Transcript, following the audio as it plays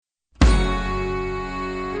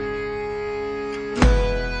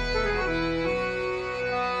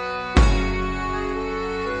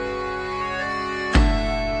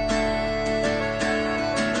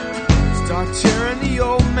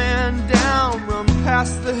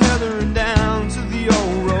past the heather and down to the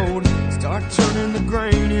old road. Start turning the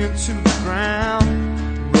grain into the ground.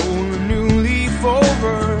 Roll a new leaf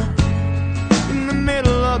over. In the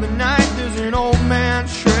middle of the night, there's an old man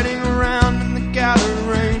shredding around in the gathered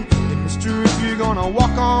rain. Hey, mister, if you're gonna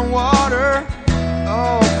walk on water,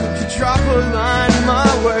 oh, could you drop a line my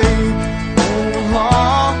way?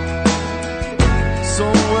 Oh,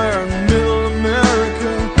 somewhere in middle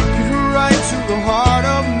America, get right to the heart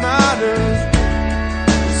of matters.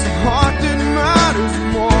 It's the heart that matters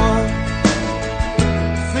more.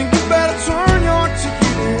 Think you better turn your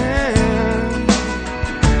ticket in.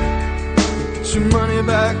 Get your money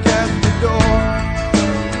back at the door.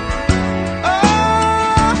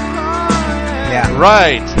 Oh, Yeah.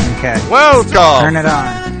 Right. Okay. Welcome Turn it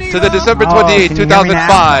on. to the December Oh, 28, can you hear me now?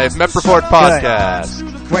 2005 Mep Report podcast.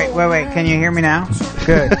 Wait. Can you hear me now?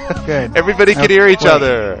 Good. Everybody can hear each Wait.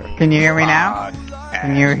 other. Can you hear me now?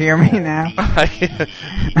 Can you hear me now?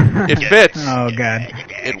 It fits. Oh, God.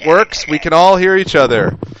 It works. We can all hear each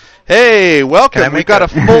other. Hey, welcome. We've got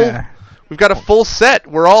a full set.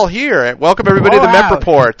 We're all here. Welcome everybody to the Mep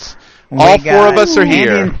Reports. All four of us are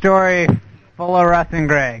here. Andy and Story full of Russ and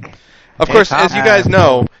Greg. Of course, as you guys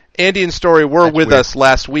know, Andy and Story were with us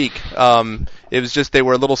last week. It was just they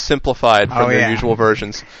were a little simplified from their usual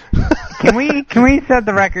versions. Can we set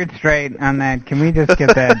the record straight on that? Can we just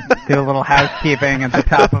get that, do a little housekeeping at the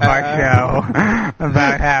top of our show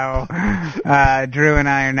about how Drew and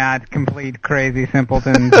I are not complete crazy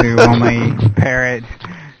simpletons who only parrot,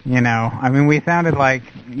 I mean, we sounded like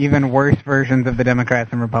even worse versions of the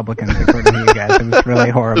Democrats and Republicans according to you guys. It was really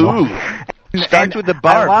horrible. Ooh. Starts with the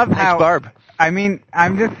barb. I love how, barb. I mean,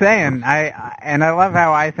 I'm just saying, I love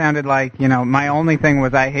how I sounded like, my only thing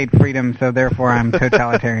was I hate freedom, so therefore I'm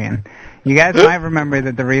totalitarian. You guys might remember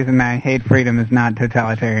that the reason I hate freedom is not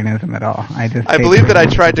totalitarianism at all. I believe that I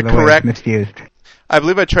tried to correct. Misused. I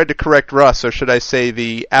believe I tried to correct Russ, or should I say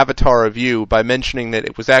the avatar of you, by mentioning that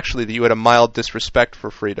it was actually that you had a mild disrespect for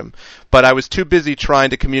freedom. But I was too busy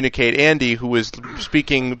trying to communicate Andy, who was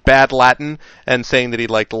speaking bad Latin, and saying that he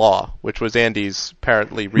liked law, which was Andy's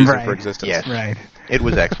apparently reason for existence. Yes. Right. It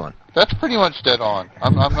was excellent. That's pretty much dead on.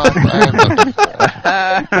 I'm not.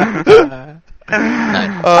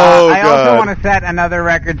 I I also want to set another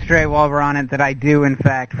record straight while we're on it that I do, in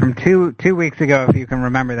fact, from two weeks ago, if you can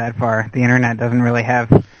remember that far. The internet doesn't really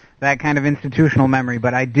have that kind of institutional memory,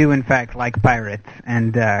 but I do, in fact, like pirates,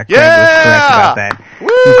 and Greg was correct about that.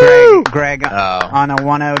 Woo! Greg on a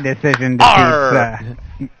 1-0 decision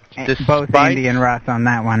defeats both Andy and Russ on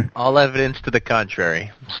that one. All evidence to the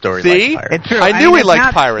contrary. Story See? like pirates. It's true. I knew he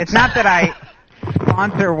liked pirates. It's not that I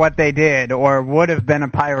sponsor what they did or would have been a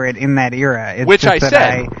pirate in that era. It's Which just I that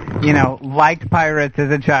said. I, liked pirates as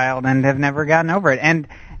a child and have never gotten over it. And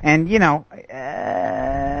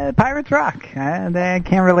pirates rock. They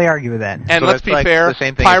can't really argue with that. And So let's it's be like fair, the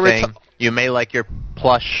same thing pirates. as saying you may like your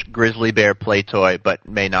plush grizzly bear play toy, but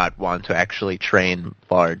may not want to actually train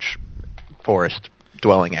large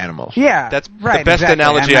forest-dwelling animals. Yeah, That's the right, best exactly.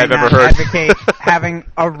 analogy I I've might ever not heard. Advocate having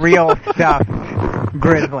a real stuffed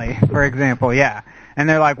grizzly, for example. Yeah, and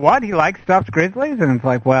they're like, "What? He likes stuffed grizzlies?" And it's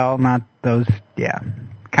like, well, not those. Yeah,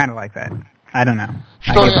 kind of like that. I don't know.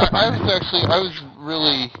 I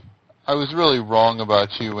was really wrong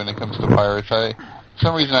about you when it comes to pirates. For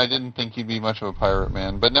some reason I didn't think you'd be much of a pirate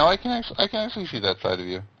man, but now I can actually see that side of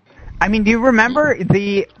you. I mean, do you remember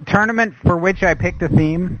the tournament for which I picked a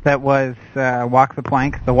theme that was Walk the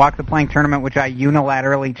Plank? The Walk the Plank tournament, which I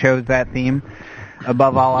unilaterally chose that theme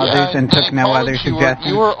above all others and took no other suggestions.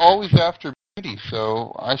 You were always after beauty,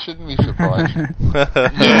 so I shouldn't be surprised.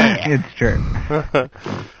 It's true.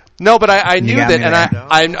 No, but I knew got that, me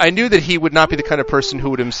and there. I knew that he would not be the kind of person who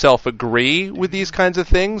would himself agree with these kinds of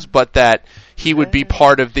things, but that he would be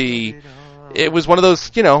part of the. It was one of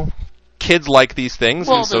those, kids like these things,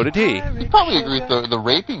 and so did he. You probably agree with the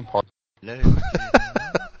raping part.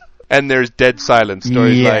 And there's dead silence.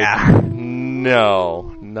 Stories Yeah. like,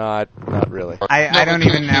 no, not really. I don't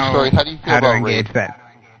even know Story, how do you feel how to about engage rape? that.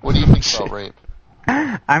 What do you think about rape?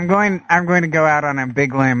 I'm going to go out on a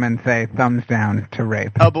big limb and say thumbs down to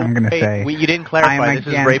rape. Oh, but I'm going to say you didn't clarify. I'm This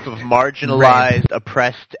is against rape of marginalized,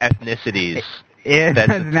 oppressed ethnicities. it That's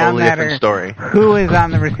does a not totally matter different story. who is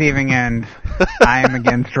on the receiving end. I am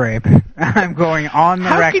against rape. I'm going on the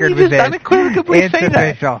How record can you with just this. unequivocally It's say that?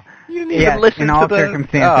 official. You didn't even Yes, listen in all to the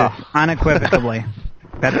circumstances, unequivocally.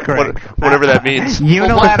 That's correct. Whatever that means.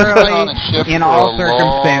 Unilaterally, in all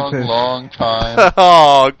circumstances. Long time.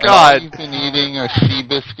 Oh God! You've been eating sea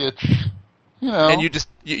biscuits. And you just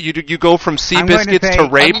you go from sea I'm going to biscuits say- to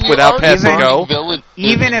rape you're without already passing burning go. village-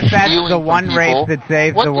 Even if that's stealing the from one people. rape that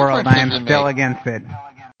saves What the world, difference I am does it still make? against it.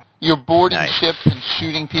 You're boarding Nice. ships and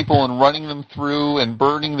shooting people and running them through and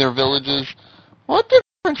burning their villages. What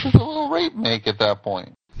difference does a little rape make at that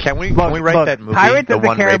point? Can we Look, write that movie, Pirates The of the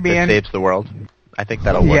One Rape Caribbean- That Saves the World? I think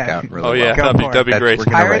that'll work Yes. out really Oh, yeah, well. Go for it. that'd be great. We're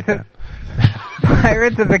gonna write Pirates that.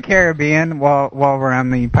 Pirates of the Caribbean, while we're on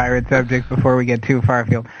the pirate subject before we get too far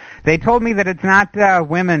afield, they told me that it's not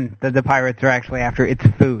women that the pirates are actually after, it's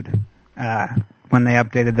food, when they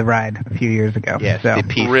updated the ride a few years ago. Yes, so the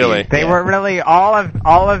PC. Really? they were really, all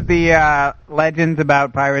of the legends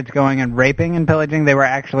about pirates going and raping and pillaging, they were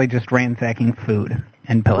actually just ransacking food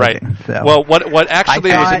and Right. pillaging. So Well, what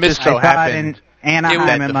actually I was a thought- mystery. so I thought happened in Anaheim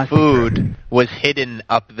that it the must food was hidden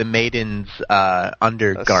up the maiden's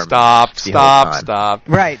undergarments. Stop! the whole time. Stop!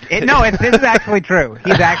 Right. This is actually true.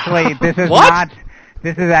 He's actually, this is What? not,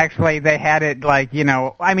 this is actually, they had it like,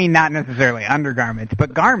 I mean, not necessarily undergarments,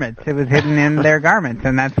 but garments. It was hidden in their garments,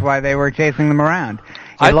 and that's why they were chasing them around.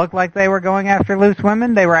 It looked like they were going after loose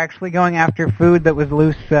women. They were actually going after food that was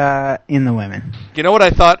loose in the women. You know what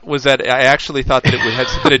I thought was that I actually thought that it had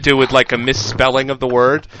something to do with like a misspelling of the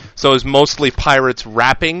word. So it was mostly pirates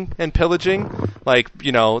rapping and pillaging. Like,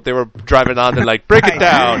 they were driving on to like break it Right.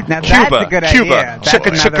 down. Now Cuba, that's a good Cuba, idea. That's chicka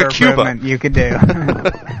another chicka Cuba. improvement you could do.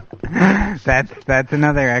 That's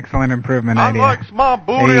another excellent improvement idea. my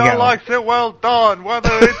There you go. it well done,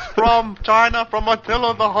 whether it's from China, from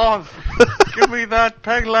Attila the Hun. Give me that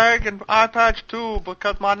peg leg and eye patch too,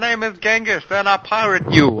 because my name is Genghis and I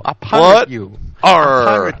pirate you. I pirate What? you. Arr.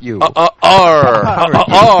 pirate you. Pirate.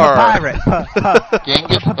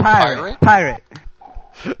 Genghis the Pirate. pirate? Pirate.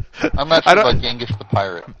 I'm not I sure don't- about Genghis the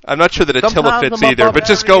pirate. I'm not sure that Attila Sometimes fits I'm a either, but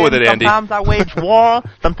just go with it, barbarian, Andy. Sometimes I wage war.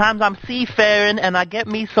 Sometimes I'm seafaring, and I get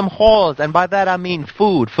me some whores, and by that I mean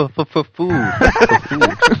food. Food.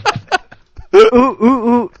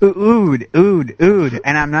 Ood.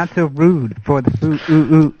 And I'm not so rude for the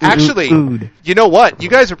food. Actually, ood. you know what? You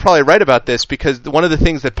guys are probably right about this because one of the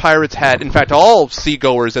things that pirates had, in fact, all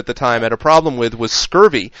seagoers at the time had a problem with was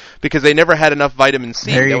scurvy because they never had enough vitamin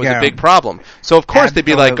C. There you That was a go. big problem. So of course they'd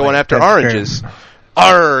be like Absolutely. going after That's oranges.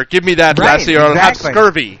 Arr, give me that, Right, lassie, or I'll have exactly.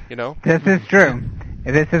 scurvy. This is true.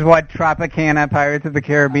 This is what Tropicana Pirates of the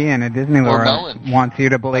Caribbean at Disney Or World melons. wants you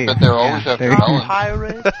to believe. But they're always Yeah, after there, melons.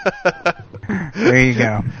 Pirate, there you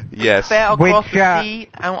go. Yes. sail across Which, the sea,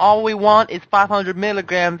 and all we want is 500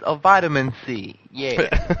 milligrams of vitamin C. Yeah.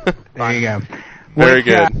 There you go. Very Which,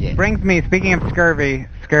 good. Brings me, speaking of scurvy,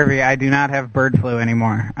 I do not have bird flu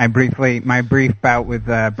anymore. My brief bout with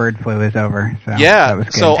bird flu is over. So Yeah, that was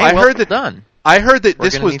good. so I well heard that done. I heard that We're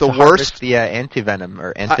this gonna was need the to harvest worst. the antivenom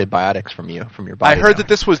or antibiotics from your body. I heard now. that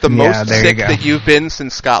this was the Yeah, most there you sick go. that you've been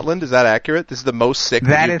since Scotland. Is that accurate? This is the most sick that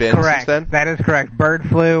That you've is been correct. since then? That is correct. Bird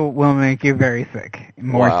flu will make you very sick.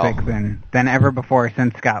 More Wow. sick than ever before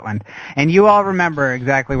since Scotland. And you all remember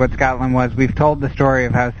exactly what Scotland was. We've told the story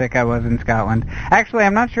of how sick I was in Scotland. Actually,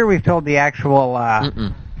 I'm not sure we've told the actual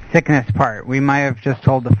sickness part. We might have just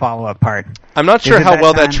told the follow-up part. I'm not sure Is it how that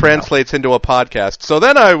well that time? translates into a podcast. So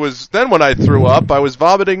then when I threw up, I was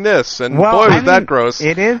vomiting this, and Well, boy, I was mean, that gross.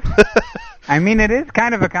 It is. I mean, it is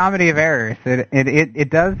kind of a comedy of errors. It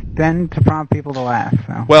does tend to prompt people to laugh.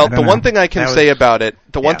 So, Well, I don't the know. one thing I can That say was- about it,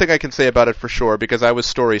 one yeah. thing I can say about it for sure, because I was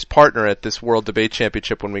Story's partner at this World Debate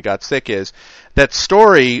Championship when we got sick, is that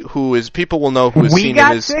Story, who is people will know who has we seen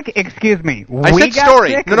got him as sick. Excuse me. I we said got Story.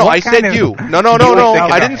 Sick? No, What I kind said of- you. No, You were sick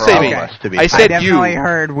I of didn't it. say me. us, to be I fair. said I you. definitely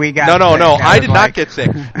heard we got No, sick. I was did not like, get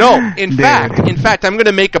sick. No, in Dude. fact, I'm going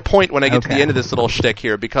to make a point when I get to the Okay. end of this little shtick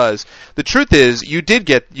here because the truth is, you did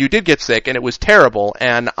get sick and it was terrible,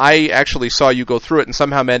 and I actually saw you go through it and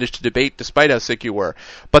somehow managed to debate despite how sick you were.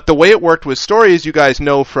 But the way it worked with Story, as you guys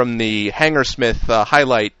know from the Hangersmith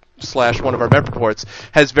highlight / one of our member reports,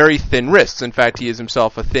 has very thin wrists. In fact, he is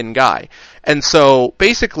himself a thin guy. And so,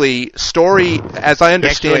 basically, Story, as I He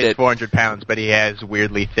understand actually weighs it, 400 pounds, but he has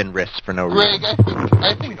weirdly thin wrists for no reason. Greg,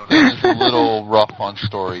 I think thin is a little rough on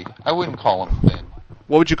Story. I wouldn't call him thin.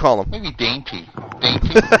 what would you call him? Maybe dainty.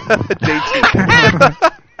 Dainty.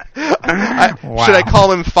 Wow. Should I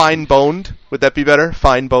call him fine-boned? Would that be better?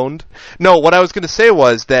 Fine-boned? No, what I was going to say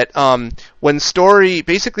was that when Story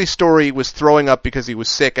was throwing up because he was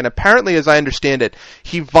sick, and apparently, as I understand it,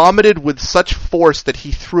 he vomited with such force that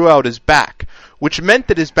he threw out his back, which meant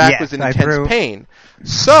that his back Yes, was in I intense threw- pain.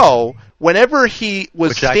 So, whenever he was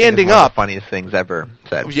Which I think is standing one of up... the funniest things ever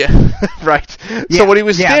said. Yeah, right. Yeah, So when he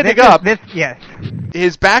was yeah, standing this is- up... yes.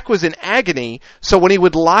 his back was in agony, so when he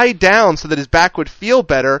would lie down so that his back would feel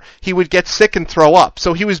better, he would get sick and throw up.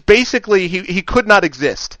 So he was basically, he could not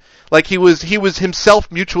exist. Like he was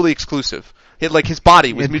himself mutually exclusive. His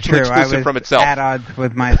body was It's mutually true. exclusive I was from itself. at odds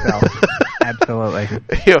with myself. Absolutely.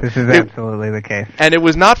 This is absolutely the case. And it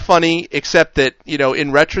was not funny, except that,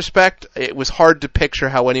 in retrospect, it was hard to picture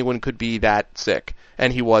how anyone could be that sick.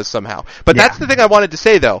 And he was somehow. But that's the thing I wanted to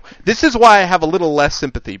say, though. This is why I have a little less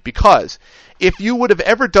sympathy, because if you would have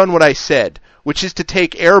ever done what I said, which is to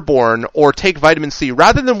take Airborne or take vitamin C,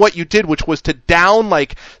 rather than what you did, which was to down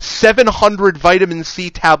 700 vitamin C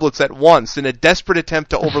tablets at once in a desperate attempt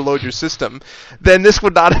to overload your system, then this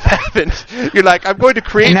would not have happened. You're like, I'm going to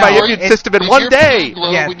create my immune system in one day.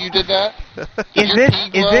 Did when you did that? Is this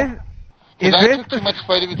I took too much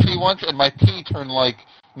vitamin C once, and my pee turned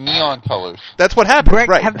neon colors. That's what happened, Greg,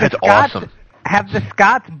 right? That's awesome. Have the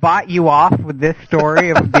Scots bought you off with this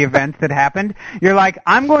story of the events that happened? You're like,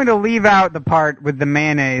 I'm going to leave out the part with the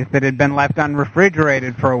mayonnaise that had been left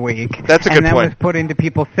unrefrigerated for a week. That's a good and then point. was put into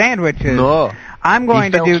people's sandwiches. No. I'm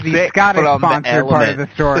going to do the Scottish sponsored part of the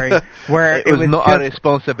story, where it was not our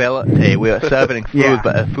responsibility. We were serving food,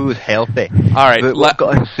 but the food was healthy. All right. But what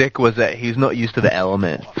got him sick was that he's not used to the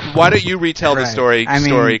element. Why don't you retell the story?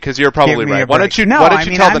 Because you're probably right. Why don't you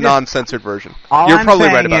tell the non-censored version? You're probably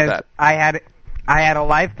right about that. I had a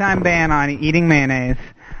lifetime ban on eating mayonnaise.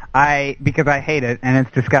 Because I hate it and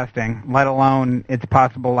it's disgusting, let alone its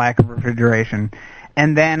possible lack of refrigeration.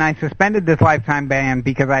 And then I suspended this lifetime ban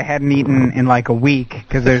because I hadn't eaten in a week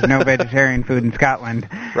because there's no vegetarian food in Scotland.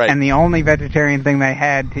 Right. And the only vegetarian thing they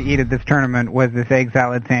had to eat at this tournament was this egg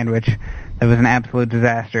salad sandwich that was an absolute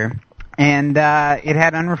disaster. And it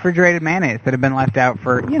had unrefrigerated mayonnaise that had been left out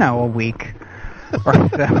for, a week or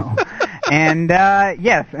so. And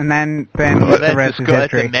yes, and then the rest is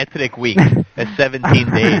history. That's a metric week. That's 17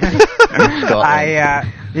 days.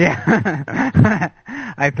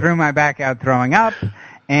 I threw my back out throwing up,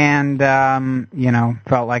 and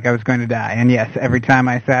felt like I was going to die. And yes, every time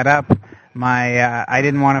I sat up, I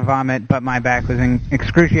didn't want to vomit, but my back was in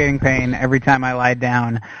excruciating pain. Every time I lied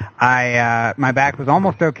down, my back was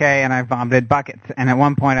almost okay, and I vomited buckets. And at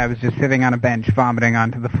one point, I was just sitting on a bench vomiting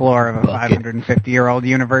onto the floor of a 550-year-old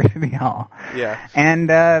university hall. Yeah. And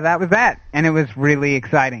that was that. And it was really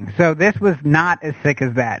exciting. So this was not as sick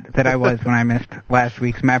as that I was when I missed last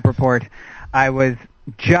week's map report. I was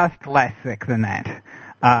just less sick than that.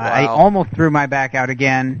 I almost threw my back out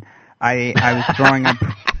again. I was throwing up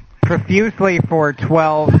profusely for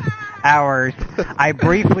 12 hours. I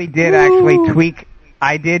briefly did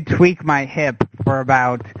tweak my hip for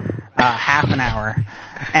about half an hour.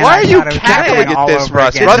 And why are you cackling at this,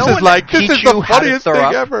 Russ? Russ is like, this is the funniest thing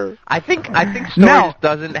ever. I think Stories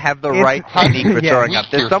doesn't have the right technique for throwing up.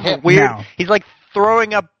 There's some weird... No. He's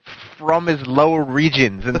throwing up from his lower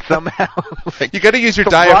regions, and somehow... you gotta use your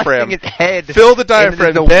diaphragm. His head. Fill the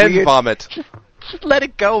diaphragm, then vomit. Just let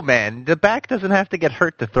it go, man. The back doesn't have to get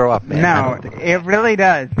hurt to throw up, man. No, it really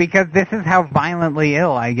does, because this is how violently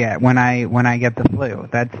ill I get when I get the flu.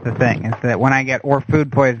 That's the thing, is that when I get, or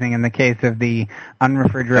food poisoning in the case of the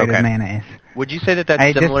unrefrigerated mayonnaise. Would you say that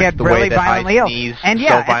that's similar to the way that I sneeze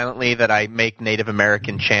so violently that I make Native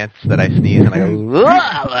American chants that I sneeze and I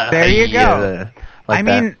go, there you go.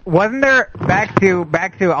 Wasn't there back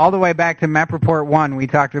to all the way back to Mep Report 1, we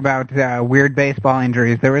talked about weird baseball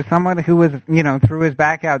injuries. There was someone who was, threw his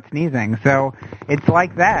back out sneezing. So it's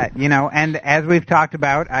like that, and as we've talked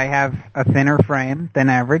about, I have a thinner frame than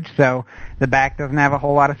average, so the back doesn't have a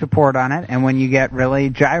whole lot of support on it, and when you get really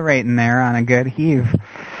gyrating there on a good heave,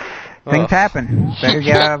 things happen. Better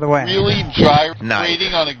get out of the way. Really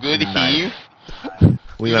gyrating on a good heave?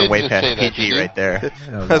 We went way past PG right there.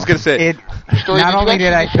 I was going to say... Not only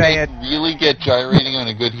did I say it... Really get gyrating on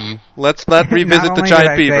a good heave? Let's not revisit the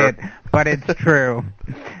giant beaver. But it's true.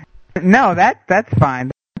 No, that's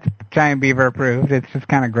fine. That's giant beaver approved. It's just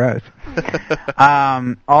kind of gross.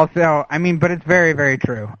 Also, but it's very, very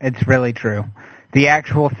true. It's really true. The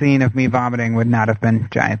actual scene of me vomiting would not have been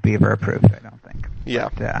giant beaver approved, I don't think. Yeah.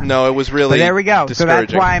 But, no, it was really there we go. So that's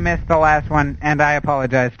discouraging. why I missed the last one, and I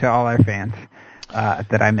apologize to all our fans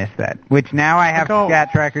that I missed that. Which now I have stat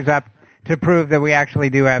trackers up to prove that we actually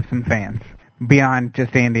do have some fans beyond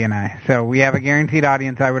just Andy and I. So we have a guaranteed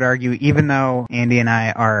audience, I would argue, even though Andy and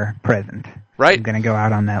I are present. Right. I'm going to go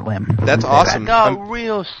out on that limb. That's awesome. I got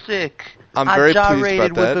real sick. I'm very pleased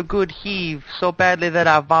gyrated about that. with a good heave so badly that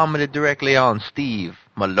I vomited directly on Steve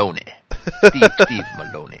Maloney. Steve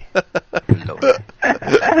Maloney. That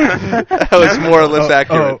was more or less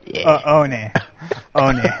accurate.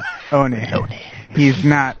 One. He's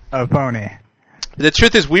not a pony. The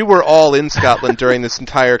truth is, we were all in Scotland during this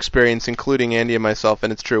entire experience, including Andy and myself,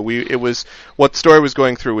 and it's true. It was what Story was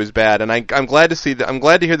going through was bad, and I'm glad to see that. I'm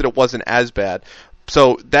glad to hear that it wasn't as bad.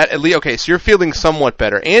 So that at least okay. So you're feeling somewhat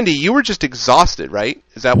better. Andy, you were just exhausted, right?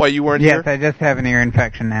 Is that why you weren't Yes, here? I just have an ear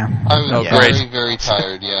infection now. I was Oh, very, great. very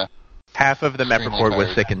tired, yeah. Half of the Met Extremely Report was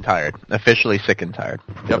tired. sick and tired. Officially sick and tired.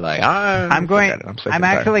 They're like, I'm sick and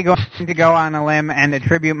actually going to go on a limb and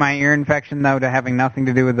attribute my ear infection, though, to having nothing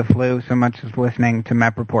to do with the flu so much as listening to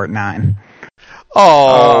Met Report 9.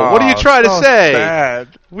 Oh, what are you trying to so say? sad.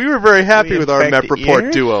 We were very happy We with our infect Met Report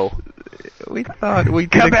ears? duo. We thought we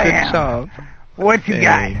did a good Kabam! job. What you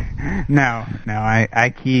got? Dang. No,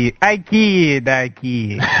 I keyed.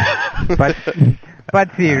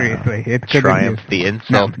 But seriously, it's good Triumph news. the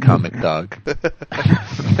insult No. comic dog.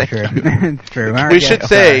 It's true. It's true. All We right, should yeah,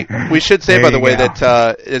 say, okay. by the There way, you go.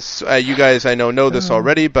 that it's, you guys I know this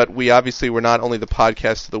already, but we obviously were not only the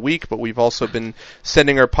podcast of the week, but we've also been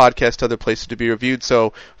sending our podcast to other places to be reviewed.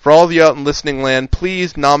 So for all of you out in listening land,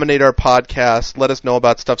 please nominate our podcast. Let us know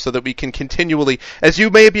about stuff so that we can continually, as you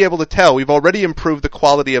may be able to tell, we've already improved the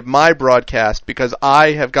quality of my broadcast because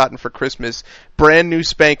I have gotten for Christmas brand new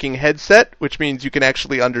spanking headset, which means you can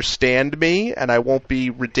actually understand me and I won't be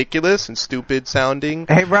ridiculous and stupid sounding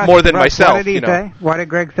Hey, Russ, more than Russ, myself. What did he say? What did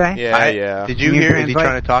Greg say? Yeah. Did you Can you hear? Is he translate?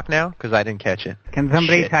 trying to talk now? Because I didn't catch it. Can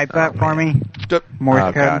somebody Shit. type that Oh, for man. me? Morse Oh,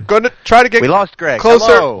 code. God. Going to try to get We lost Greg.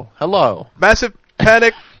 closer. Hello. Massive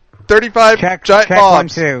panic. 35 Check giant 1-2.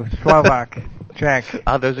 bombs. Slovak. Check.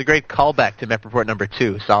 There's a great callback to Met Report number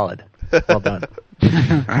 2. Solid. Well done.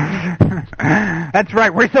 That's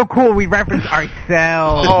right. We're so cool. We reference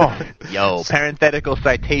ourselves. Yo, parenthetical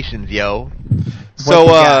citations, yo. So,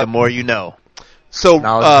 The more you know. so,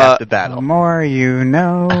 Knowledge half the The battle. more you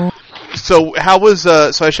know. so how was,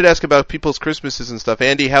 so I should ask about people's Christmases and stuff.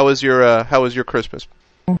 Andy, how was your Christmas?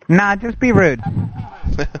 Nah, just be rude.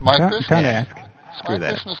 My Don't Christmas, ask. Screw my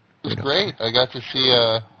that. Christmas was great. I got to see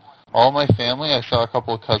all my family. I saw a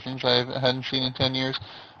couple of cousins I hadn't seen in 10 years.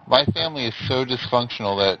 My family is so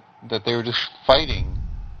dysfunctional that they were just fighting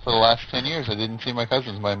for the last 10 years. I didn't see my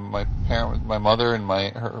cousins. My mother and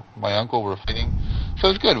my uncle were fighting. So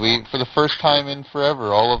it was good. For the first time in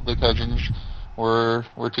forever, all of the cousins were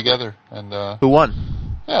together, and Who won?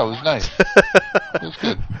 yeah, it was nice. It was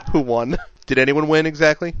good. Who won? Did anyone win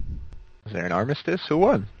exactly? Was there an armistice? Who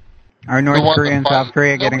won? Are The North one Korea that and fought- South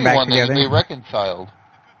Korea getting nobody back won. together? They reconciled.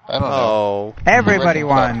 I don't know. Oh. Everybody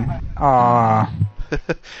won. Aw.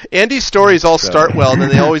 Andy's stories all start well, and then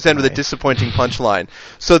they always end with a disappointing punchline.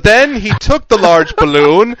 So then he took the large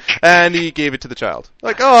balloon, and he gave it to the child.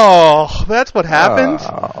 Like, oh, that's what happened?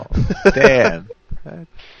 Oh, damn.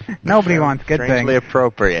 Nobody wants good Strangely things.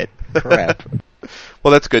 appropriate. Crap.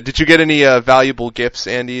 Well, that's good. Did you get any valuable gifts,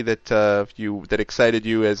 Andy, that excited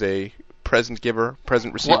you as a present giver,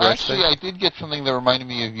 present receiver? Well, I should say? actually, I did get something that reminded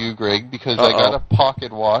me of you, Greg, because Uh-oh. I got a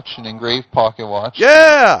pocket watch, an engraved pocket watch.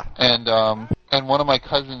 Yeah! And one of my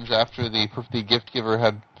cousins, after the gift giver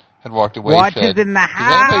had walked away, Watches said, in the "Does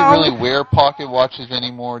house." anybody really wear pocket watches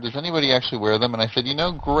anymore? Does anybody actually wear them?" And I said,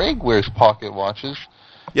 Greg wears pocket watches.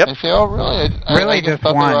 Yep. And I say, "Oh, really? I Really just just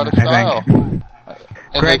thought they were one, out of style." I think.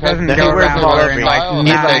 And Greg they've had- doesn't He go they've wears around had them all wearing style like over. and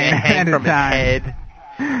He's nine like they- hang at a from his time. head.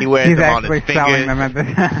 He wears He's them on his actually selling fingers. them at the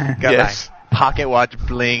time. Got Yes. like pocket watch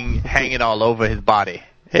bling hanging all over his body.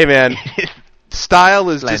 Hey, man. Style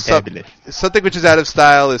is just Plantabulous. something which is out of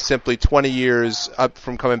style is simply 20 years up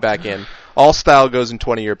from coming back in. All style goes in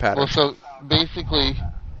 20-year Well, patterns. so basically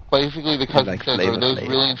the cousin Like said, Flavor "Are those Flav.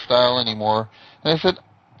 really in style anymore?" And I said,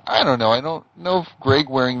 "I don't know. I don't know if Greg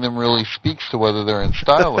wearing them really speaks to whether they're in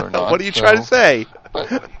style or not." What are you trying to say?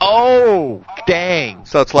 But Oh, dang.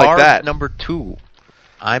 So it's like Barb that. number 2.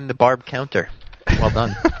 I'm the Barb counter. Well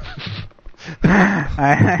done.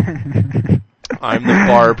 I'm the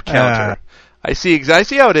barb counter. I see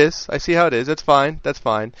how it is. I see how it is. That's fine. That's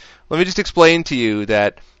fine. Let me just explain to you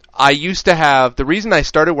that I used to have, the reason I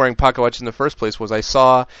started wearing pocket watches in the first place was I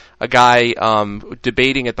saw a guy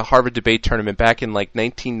debating at the Harvard debate tournament back in like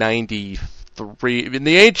 1993, in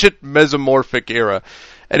the ancient Mesomorphic era.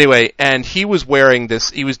 Anyway, and he was wearing this,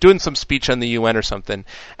 he was doing some speech on the UN or something,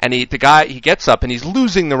 and he gets up and he's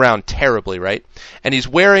losing the round terribly, right? And he's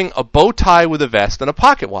wearing a bow tie with a vest and a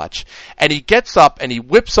pocket watch. And he gets up and he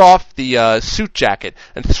whips off the suit jacket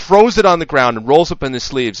and throws it on the ground and rolls up in his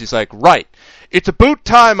sleeves. He's like, right, it's about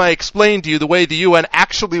time I explained to you the way the UN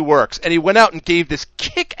actually works. And he went out and gave this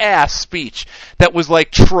kick-ass speech that was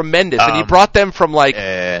like tremendous. And he brought them from like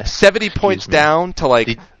 70 points me. down to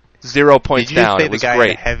like 0 points Did you down. say It the was guy great.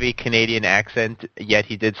 had a heavy Canadian accent, yet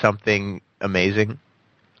he did something amazing?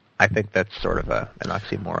 I think that's sort of an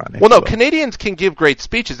oxymoron. if Well, no, you will. Canadians can give great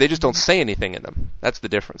speeches. They just don't say anything in them. That's the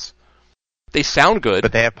difference. They sound good.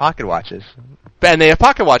 But they have pocket watches. And they have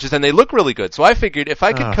pocket watches, and they look really good. So I figured if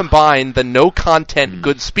I could combine the no-content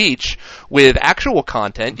good speech with actual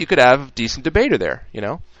content, you could have a decent debater there, you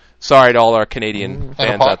know? Sorry to all our Canadian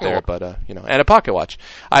fans out there, but, you know, and a pocket watch.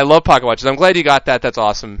 I love pocket watches. I'm glad you got that. That's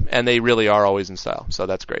awesome. And they really are always in style, so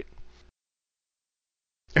that's great.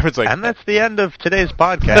 Everyone's like, and that's the end of today's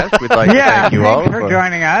podcast. We'd like to thank you all for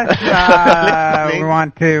joining us. We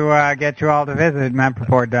want to get you all to visit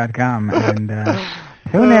mapreport.com and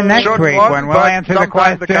tune in next week when we'll answer the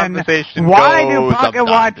question, why do pocket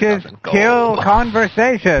watches kill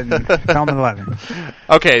conversations? Film 11.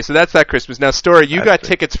 Okay, so that's that Christmas. Now, Story, you got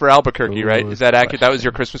tickets for Albuquerque, right? Is that accurate? That was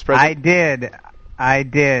your Christmas present? I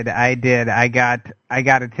did. I got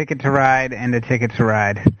a ticket to ride and a ticket to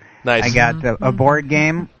ride. Nice. I got a board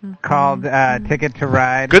game called Ticket to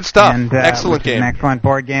Ride. Good stuff. And, excellent game. An excellent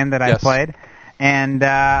board game that I played. And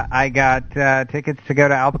I got tickets to go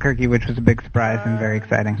to Albuquerque, which was a big surprise and very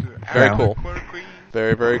exciting. Very cool.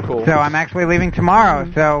 Very, very cool. So I'm actually leaving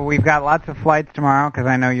tomorrow. So we've got lots of flights tomorrow because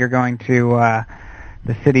I know you're going to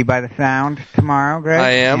the City by the Sound tomorrow, Greg.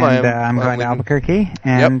 I am. And I'm going to Albuquerque,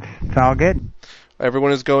 and it's all good.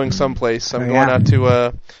 Everyone is going someplace. I'm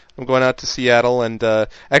going out to Seattle, and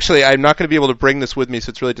actually, I'm not going to be able to bring this with me,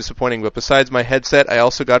 so it's really disappointing. But besides my headset, I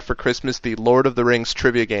also got for Christmas the Lord of the Rings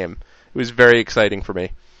trivia game. It was very exciting for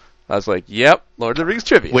me. I was like, "Yep, Lord of the Rings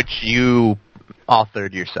trivia," which you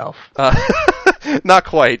authored yourself. Not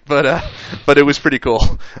quite, but it was pretty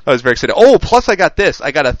cool. I was very excited. Oh, plus I got this.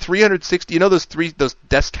 I got a 360. You know those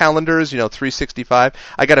desk calendars. 365.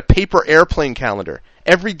 I got a paper airplane calendar.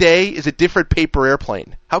 Every day is a different paper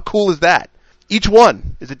airplane. How cool is that? Each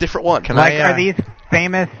one is a different one. Are these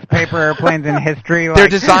famous paper airplanes in history? They're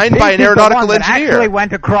designed by an aeronautical engineer. Actually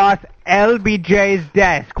went across LBJ's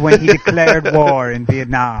desk when he declared war in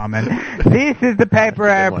Vietnam, and this is the paper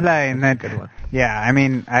airplane that. Yeah, I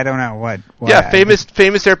mean, I don't know what. Yeah,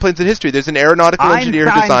 famous airplanes in history. There's an aeronautical engineer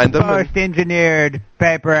who designed them. First engineered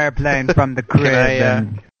paper airplane from the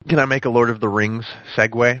crib. Can I make a Lord of the Rings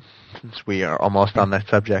segue? Since we are almost on that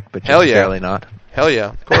subject, but Hell yeah. barely not. Hell yeah,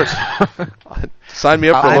 of course. Sign me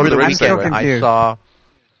up for Lord of the Rings segue.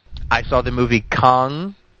 I saw the movie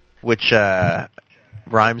Kong, which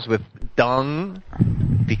rhymes with dung,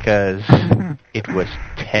 because it was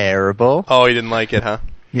terrible. Oh, you didn't like it, huh?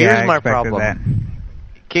 Yeah, Here's my problem. That.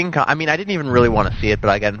 King Kong. I mean, I didn't even really want to see it, but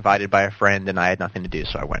I got invited by a friend, and I had nothing to do,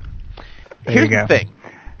 so I went. Here's the thing.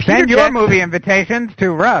 Send your movie invitations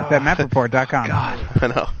to Russ at mapreport.com. God, I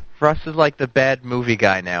know. Russ is like the bad movie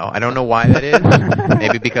guy now. I don't know why that is.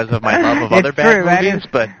 Maybe because of my love of other bad movies,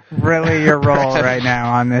 but really your role right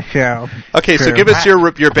now on this show. Okay, so give us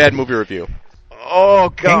your bad movie review. Oh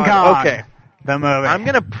God. King Kong, okay. The movie. I'm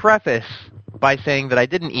going to preface by saying that I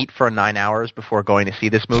didn't eat for 9 hours before going to see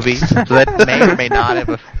this movie, so that may or may not have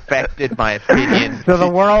affected my opinion. So the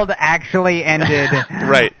world actually ended.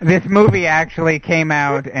 Right. This movie actually came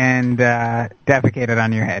out and defecated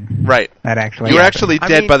on your head. Right. That actually. You were happened. actually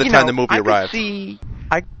dead by the time the movie arrived.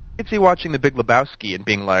 I could see watching The Big Lebowski and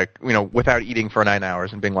being like, without eating for 9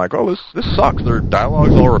 hours and being like, oh, this sucks. Their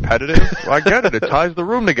dialogue's all repetitive. Well, I get it. It ties the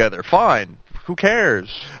room together. Fine. Who cares?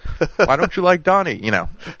 Why don't you like Donnie?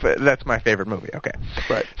 But that's my favorite movie. Okay.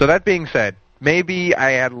 Right. So that being said, maybe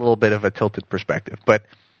I had a little bit of a tilted perspective,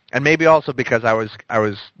 and maybe also because I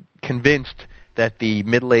was convinced that the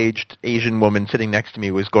middle-aged Asian woman sitting next to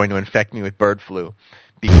me was going to infect me with bird flu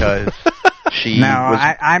because she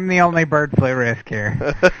was... I'm the only bird flu risk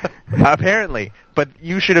here. Apparently. But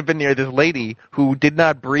you should have been near this lady who did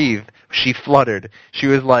not breathe. She fluttered. She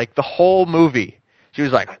was like, the whole movie, she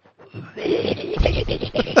was like...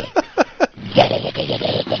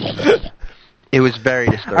 It was very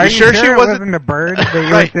disturbing. Are you sure she wasn't a bird that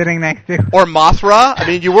you were sitting next to? Or Mothra? I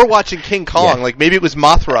mean, you were watching King Kong. Yes. Like maybe it was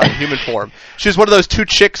Mothra in human form. She was one of those two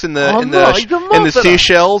chicks in the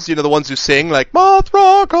seashells. The ones who sing like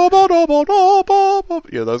Mothra.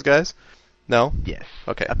 Those guys. No. Yes.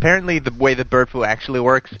 Okay. Apparently, the way the bird flu actually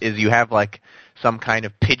works is you have like some kind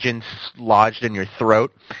of pigeon lodged in your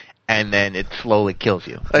throat. And then it slowly kills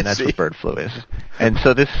you, and that's what bird flu is. And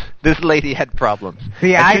so this lady had problems.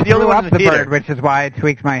 See, I flew up the bird, which is why it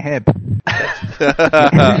tweaked my hip.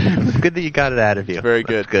 It's good that you got it out of you. Very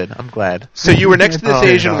good. That's good. I'm glad. So you were next to this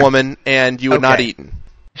Asian woman, and you had not eaten.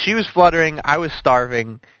 She was fluttering. I was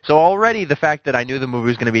starving. So already the fact that I knew the movie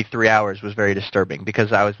was going to be 3 hours was very disturbing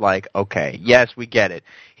because I was like, okay, yes, we get it.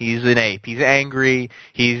 He's an ape. He's angry.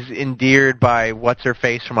 He's endeared by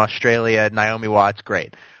what's-her-face from Australia, Naomi Watts.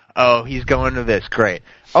 Great. Oh, he's going to this. Great.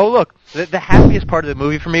 Oh, look, the happiest part of the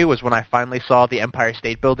movie for me was when I finally saw the Empire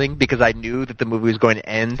State Building, because I knew that the movie was going to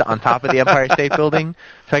end on top of the Empire State Building,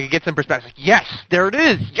 so I could get some perspective. Like, yes, there it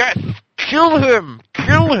is. Yes, kill him.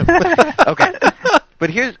 Okay, but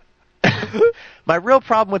here's my real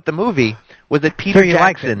problem with the movie was that Peter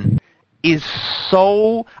Jackson is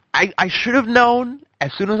so. I should have known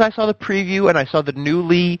as soon as I saw the preview and I saw the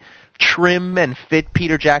newly trim and fit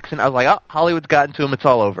Peter Jackson. I was like, oh, Hollywood's gotten to him. It's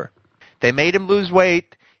all over. They made him lose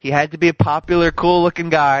weight. He had to be a popular, cool-looking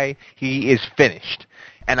guy. He is finished.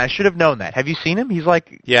 And I should have known that. Have you seen him? He's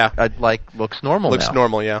like, looks normal now. Looks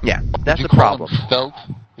normal, yeah. Yeah, that's Did you the call problem. him svelte?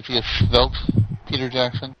 Is he a svelte Peter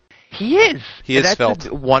Jackson? He is. He is That's svelte.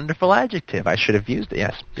 a wonderful adjective. I should have used it,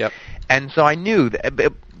 yes. Yep. And so I knew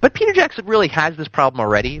that. But Peter Jackson really has this problem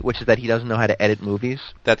already, which is that he doesn't know how to edit movies.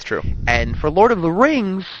 That's true. And for Lord of the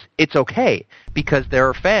Rings, it's okay, because there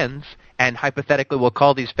are fans, and hypothetically we'll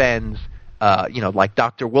call these fans, like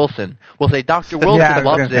Dr. Wilson. We'll say Dr. Wilson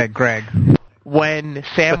loves it Greg. when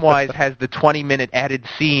Samwise has the 20-minute added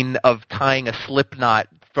scene of tying a slip knot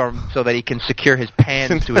so that he can secure his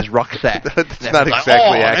pants to his rucksack. That's not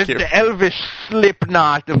exactly accurate. It's the elvish slip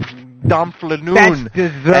knot of Dom Flanoon. That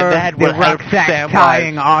deserves the rucksack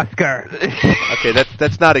tying Oscar. Okay,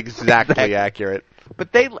 that's not exactly accurate.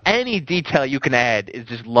 But any detail you can add is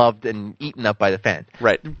just loved and eaten up by the fans.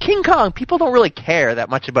 Right. King Kong, people don't really care that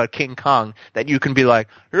much about King Kong that you can be like,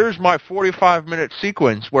 here's my 45-minute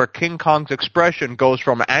sequence where King Kong's expression goes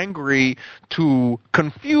from angry to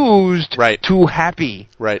confused to happy.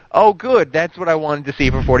 Right. Oh, good. That's what I wanted to see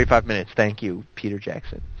for 45 minutes. Thank you, Peter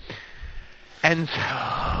Jackson. And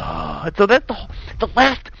so that the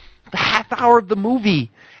last half hour of the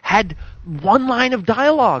movie had one line of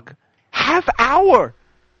dialogue. Half hour.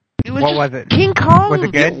 What was it? King Kong. Was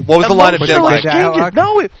it good? What was the line of dialogue? dialogue?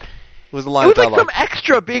 No, it was the line of like dialogue? some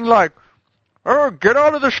extra being like, "Oh, get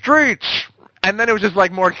out of the streets," and then it was just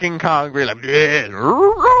like more King Kong being like,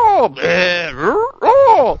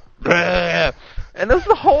 and that's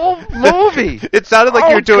the whole movie. It sounded like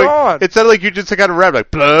you were doing. God. It sounded like you just kind of rap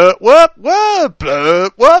like blah what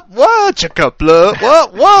chicka blah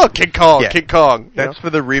what King Kong, Yeah. King Kong. That's for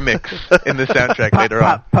the remix in the soundtrack later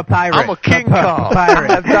on. Papyrus. I'm a King Kong.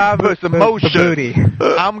 Papyrus. I have diverse emotion. Booty.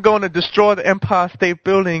 I'm going to destroy the Empire State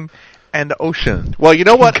Building and the ocean. Well, you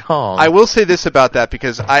know what? King Kong. I will say this about that,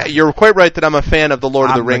 because you're quite right that I'm a fan of the Lord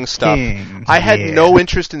of the Rings stuff. I had no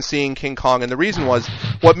interest in seeing King Kong, and the reason was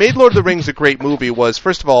what made Lord of the Rings a great movie was,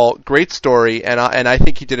 first of all, great story, and I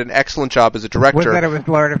think he did an excellent job as a director. Was that it was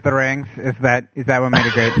Lord of the Rings? Is that what made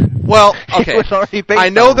it great? Well, okay. It was already based I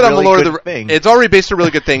know on that a I'm a really Lord of good the thing. It's already based on a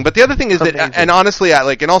really good thing, but the other thing is that, Amazing. and honestly,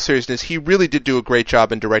 in all seriousness, he really did do a great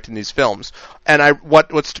job in directing these films. And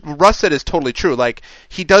what Russ said is totally true. Like,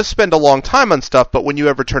 he does spend a long time on stuff, but when you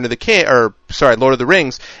have Return of the Lord of the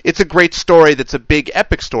Rings, it's a great story that's a big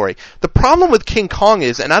epic story. The problem with King Kong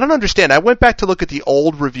is, and I don't understand, I went back to look at the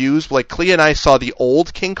old reviews, like Clea and I saw the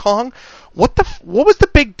old King Kong. What was the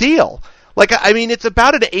big deal? Like, I mean, it's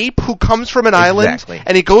about an ape who comes from an island,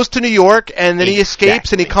 and he goes to New York, and then he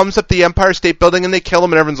escapes, and he comes up the Empire State Building, and they kill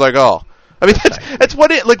him, and everyone's like, oh. I mean, that's what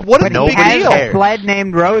it, like, what is the But big he has deal? a sled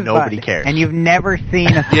named Rosebud. Nobody cares. And you've never seen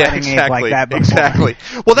a sledding ape like that before. Exactly.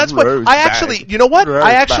 Well, that's what Rosebud. I actually. You know what? I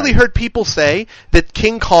Rosebud. actually heard people say that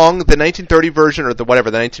King Kong, the 1930 version or the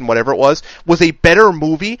 19 whatever it was a better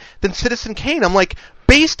movie than Citizen Kane. I'm like,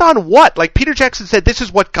 based on what? Like Peter Jackson said, this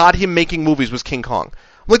is what got him making movies was King Kong.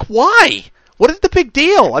 I'm like, why? What is the big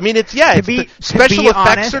deal? I mean, the special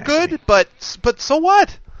effects are good, but so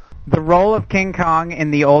what? The role of King Kong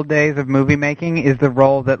in the old days of movie making is the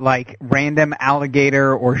role that, like, random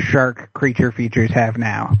alligator or shark creature features have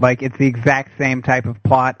now. Like, it's the exact same type of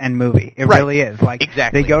plot and movie. It really is. Like,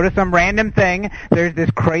 exactly. They go to some random thing, there's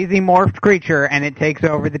this crazy morphed creature, and it takes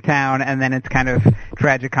over the town, and then it's kind of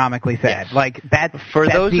tragicomically sad. Yes. Like, that's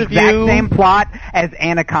those the of exact you- same plot as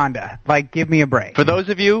Anaconda. Like, give me a break. For those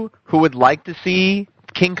of you who would like to see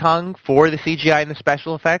King Kong for the CGI and the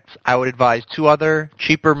special effects, I would advise two other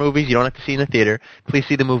cheaper movies you don't have to see in the theater. Please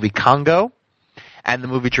see the movie Congo and the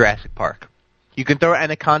movie Jurassic Park. You can throw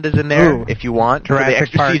Anacondas in there if you want for the Jurassic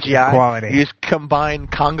extra Park is CGI. quality. You just combine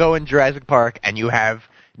Congo and Jurassic Park, and you have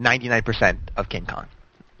 99% of King Kong.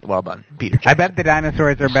 Well done, Peter Jackson. I bet the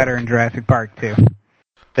dinosaurs are better in Jurassic Park, too.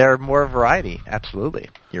 They're more variety. Absolutely.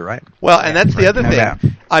 You're right. Well, and that's the other no thing. doubt.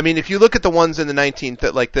 I mean, if you look at the ones in the 19th,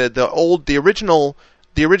 that like the original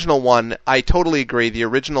the original one, I totally agree. The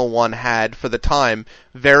original one had, for the time,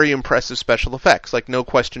 very impressive special effects, like no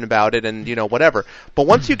question about it, and whatever. But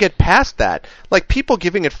once you get past that, like people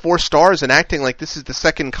giving it 4 stars and acting like this is the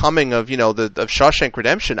second coming of of Shawshank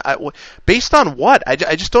Redemption, based on what? I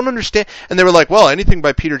just don't understand. And they were like, well, anything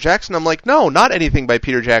by Peter Jackson. I'm like, no, not anything by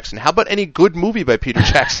Peter Jackson. How about any good movie by Peter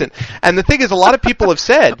Jackson? And the thing is, a lot of people have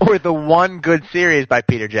said, or the one good series by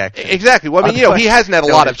Peter Jackson. Exactly. Well, I mean, he hasn't had a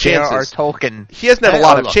lot of chances. J.R.R. Tolkien. He hasn't had a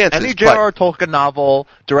lot of chances. Any J.R.R. Tolkien novel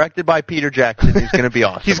directed by Peter Jackson is going to be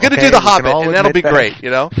awesome. He's going to do The Hobbit, and that'll be great,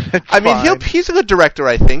 I mean, he's a good director,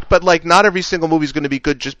 I think, but like not every single movie is going to be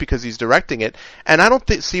good just because he's directing it. And I don't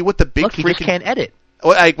see what the big Look, he just can't edit.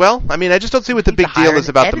 I just don't see what the big deal is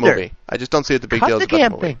about the movie. I just don't see what the big deal is about the movie. Cut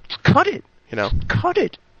the damn thing. Just cut it. Just cut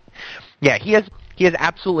it. Yeah, he has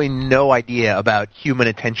absolutely no idea about human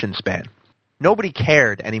attention span. Nobody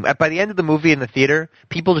cared anymore. By the end of the movie in the theater,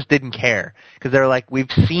 people just didn't care because they're like,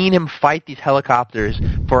 we've seen him fight these helicopters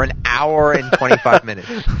for an hour and 25 minutes.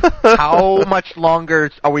 How much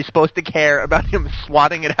longer are we supposed to care about him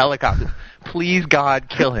swatting at helicopters? Please, God,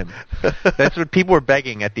 kill him. That's what people were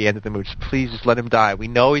begging at the end of the movie. Please, just let him die. We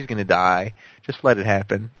know he's going to die. Just let it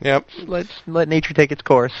happen. Yep. Let nature take its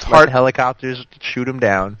course. Let the helicopters shoot him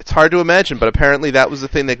down. It's hard to imagine, but apparently that was the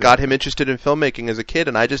thing that got him interested in filmmaking as a kid,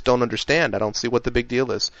 and I just don't understand. I don't see what the big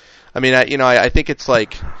deal is. I mean, I think it's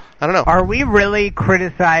like, I don't know. Are we really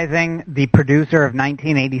criticizing the producer of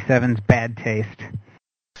 1987's bad taste?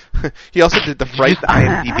 He also did The Fright.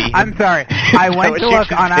 IMDb. I'm sorry. I went to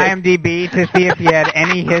look on IMDb to see if he had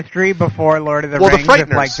any history before Lord of the Rings. The Frighteners.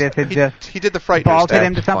 If, like this had he did The Frighteners. Vaulted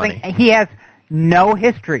him to something. Funny. He has no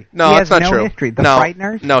history. No, he that's has not no true. history. The no,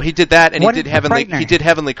 Frighteners? No, he did that, and What he is did The Heavenly. Frighteners? He did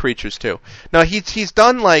Heavenly Creatures too. No, he's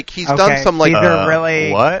done some like. These are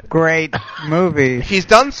really what? great movies. He's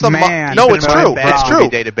done some. Man, No, it's true. It's true.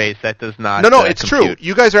 Database that does not. No, it's compute. true.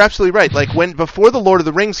 You guys are absolutely right. Like before the Lord of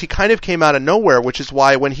the Rings, he kind of came out of nowhere, which is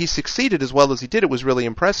why when he succeeded as well as he did, it was really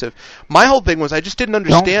impressive. My whole thing was I just didn't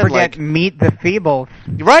understand. Don't forget Meet the Feebles.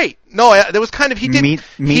 Right. No, there was kind of he did Meet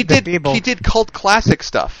he the did Feebles. he did cult classic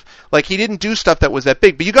stuff. Like he didn't do stuff that was that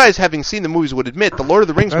big. But you guys, having seen the movies, would admit the Lord of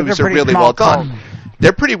the Rings Those movies are are pretty really small well done. cults.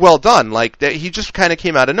 They're pretty well done. Like he just kind of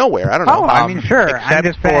came out of nowhere. I don't know. Oh, I mean, sure. I'm Except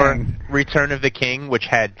just for saying. Return of the King, which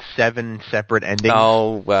had 7 separate endings.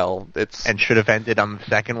 Oh well, it's. And should have ended on the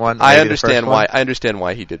second one. I maybe understand the first why. one. I understand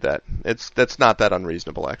why he did that. That's not that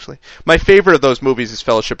unreasonable, actually. My favorite of those movies is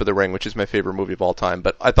Fellowship of the Ring, which is my favorite movie of all time.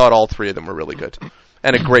 But I thought all 3 of them were really good,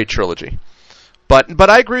 and a great trilogy. But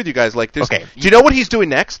I agree with you guys. Like, Okay. Do you know what he's doing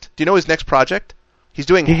next? Do you know his next project? He's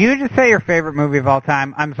doing. Did you just say your favorite movie of all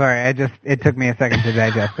time? I'm sorry. It took me a second to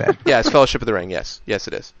digest that. Yeah, it's Fellowship of the Ring. Yes,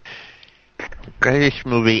 it is. Greatest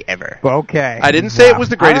movie ever. Okay. I didn't say it was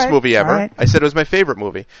the greatest All right, movie ever. all right. I said it was my favorite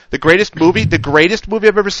movie. The greatest movie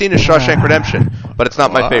I've ever seen is Shawshank Redemption, but it's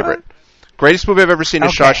not my favorite. Greatest movie I've ever seen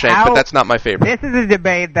is Okay, Shawshank, but that's not my favorite. This is a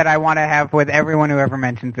debate that I want to have with everyone who ever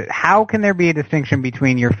mentions it. How can there be a distinction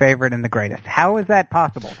between your favorite and the greatest? How is that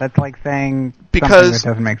possible? That's like saying something that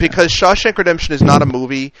doesn't make sense. Because Shawshank Redemption is not a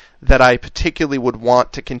movie that I particularly would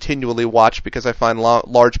want to continually watch because I find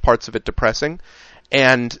large parts of it depressing.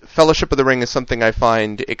 And Fellowship of the Ring is something I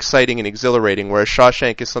find exciting and exhilarating, whereas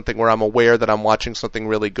Shawshank is something where I'm aware that I'm watching something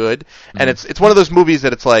really good. And it's one of those movies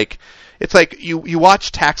that it's like you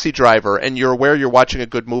watch Taxi Driver and you're aware you're watching a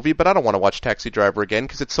good movie, but I don't want to watch Taxi Driver again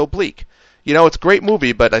because it's so bleak. It's a great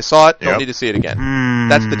movie, but I saw it, don't need to see it again.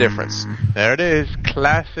 That's the difference. There it is.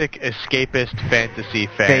 Classic escapist fantasy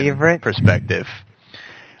fan Favorite? Perspective.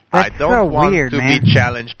 That's I don't so want weird, to man. be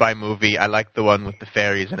challenged by movie. I like the one with the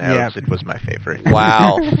fairies and elves. Yep. It was my favorite.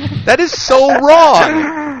 Wow. That is so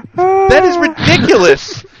wrong. That is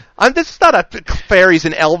ridiculous. This is not a fairies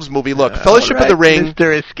and elves movie. Look, Fellowship of the Ring.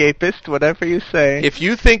 Mr. Escapist, whatever you say. If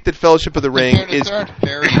you think that Fellowship of the Ring is... They aren't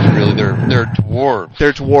fairies, really. They're dwarves.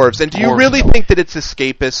 They're dwarves. And do you Dwarves. really think that it's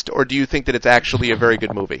escapist, or do you think that it's actually a very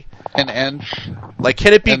good movie? And ents. Like,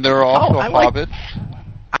 can it be... And there are also I like- hobbits.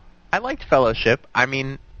 I liked Fellowship. I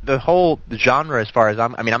mean, the whole genre, as far as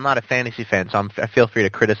I'm not a fantasy fan, so I feel free to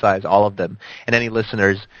criticize all of them. And any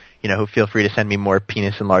listeners, who feel free to send me more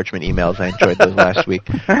penis enlargement emails. I enjoyed those last week.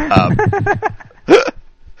 But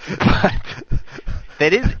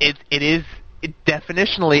it is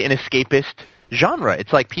definitionally an escapist genre.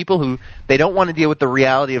 It's like people who they don't want to deal with the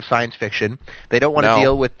reality of science fiction. They don't want to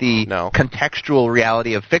deal with the contextual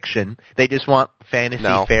reality of fiction. They just want fantasy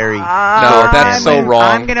No. fairy. No, that's so wrong.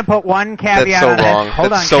 I'm going to put one caveat That's so on this. wrong.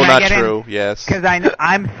 Hold That's on, so can I not get true. Yes. Because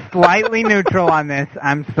I'm slightly neutral on this.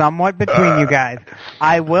 I'm somewhat between you guys.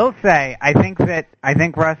 I will say I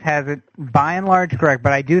think Russ has it by and large correct,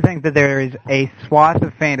 but I do think that there is a swath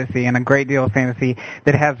of fantasy and a great deal of fantasy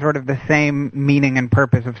that has sort of the same meaning and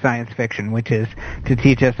purpose of science fiction, which is to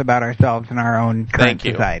teach us about ourselves and our own current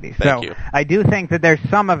society. Thank you. I do think that there's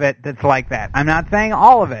some of it that's like that. I'm not saying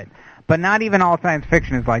all of it, but not even all science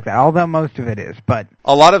fiction is like that, although most of it is. But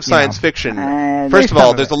a lot of science fiction. First of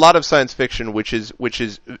all, there's a lot of science fiction which is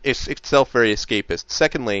itself very escapist.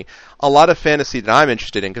 Secondly, a lot of fantasy that I'm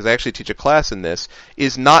interested in, because I actually teach a class in this,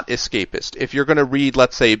 is not escapist. If you're going to read,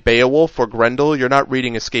 let's say, Beowulf or Grendel, you're not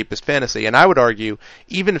reading escapist fantasy. And I would argue,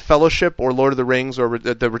 even Fellowship or Lord of the Rings or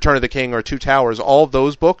The Return of the King or Two Towers, all of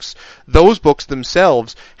those books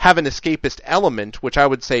themselves have an escapist element, which I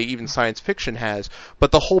would say even science fiction has.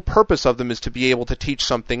 But the whole purpose of them is to be able to teach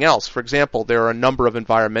something else. For example, there are a number of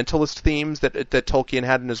environmentalist themes that Tolkien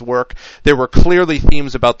had in his work. There were clearly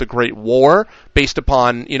themes about the Great War based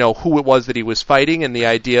upon, who it was that he was fighting and the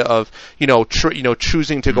idea of,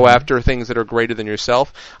 choosing to go after things that are greater than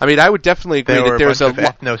yourself. I mean, I would definitely agree that there's a bunch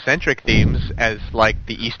of ethnocentric themes, as like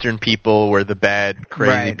the Eastern people were the bad,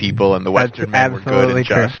 crazy people, and the Western men were good and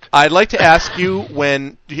just. I'd like to ask you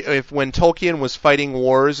when Tolkien was fighting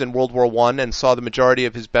wars in World War I and saw the majority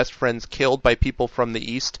of his best friends killed by people from the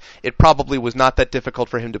East, it probably was not that difficult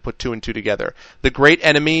for him to put two and two together. The great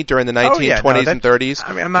enemy during the 1920s and 30s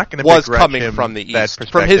I'm not gonna was coming from the East,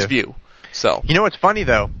 from his view. So, you know what's funny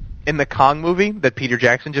though? In the Kong movie that Peter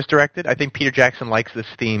Jackson just directed, I think Peter Jackson likes this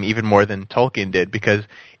theme even more than Tolkien did, because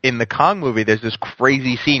in the Kong movie there's this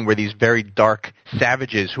crazy scene where these very dark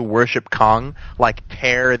savages who worship Kong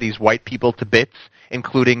tear these white people to bits,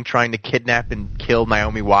 including trying to kidnap and kill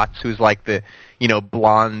Naomi Watts, who's like the,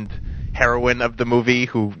 blonde heroine of the movie,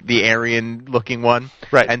 the Aryan-looking one.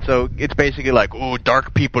 Right. And so it's basically like, ooh,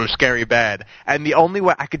 dark people are scary bad. And the only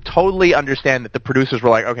way I could totally understand that the producers were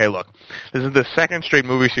like, okay, look, this is the second straight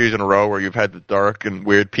movie series in a row where you've had the dark and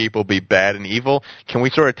weird people be bad and evil. Can we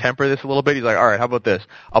sort of temper this a little bit? He's like, all right, how about this?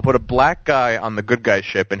 I'll put a black guy on the good guy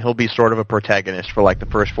ship, and he'll be sort of a protagonist for the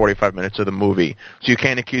first 45 minutes of the movie. So you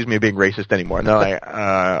can't accuse me of being racist anymore. And they're like,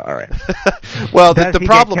 all right. Well, the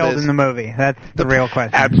problem get killed is in the movie. That's the real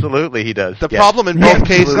question. Absolutely, he does. The problem in both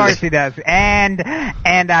cases. Of course he does. And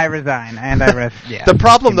I resign. And I rest. Yeah. The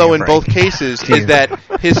problem, though, in both cases is that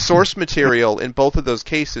his source material in both of those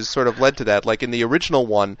cases sort of led to that. Like in the original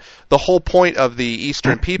one, the whole point of the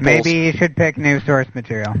Eastern peoples. Maybe you should pick new source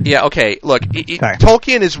material. Yeah. Okay. Look,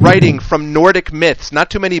 Tolkien is writing from Nordic myths. Not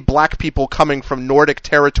too many black people coming from Nordic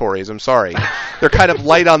territories. I'm sorry. They're kind of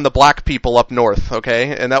light on the black people up north.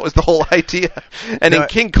 Okay, and that was the whole idea. And in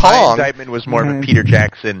King Kong, my indictment was more of a Peter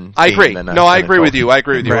Jackson. I agree. I agree with you.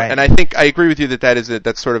 Right. And I think I agree with you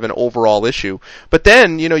that's sort of an overall issue. But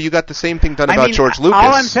then, you got the same thing done about George Lucas.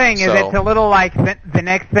 All I'm saying is it's a little like the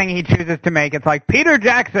next thing he chooses to make. It's like Peter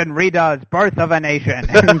Jackson redoes Birth of a Nation.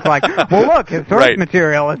 And it's like, well, look, his source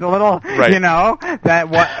material is a little, what?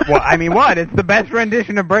 It's the best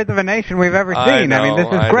rendition of Birth of a Nation we've ever seen. This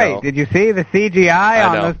is great. Know. Did you see the CGI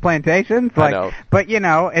on those plantations? I know. But,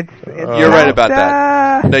 it's you're right about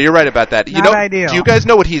that. No, you're right about that. Not ideal. Do you guys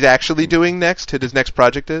know what he's actually doing next? His next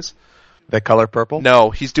project is? The Color Purple? No,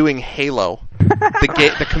 he's doing Halo.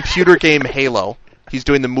 The computer game Halo. He's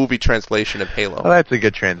doing the movie translation of Halo. Oh, that's a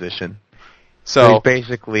good transition. So he's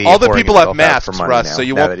basically all the people have masks, Russ. Now, so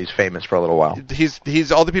you now won't. That he's famous for a little while.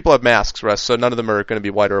 He's all the people have masks, Russ. So none of them are going to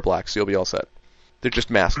be white or black. So you'll be all set. They're just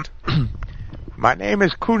masked. My name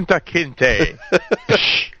is Kunta Kinte.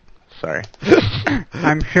 Sorry.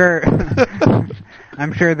 I'm sure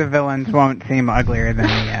the villains won't seem uglier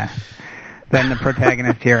than the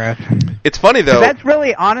protagonist heroes. It's funny though. That's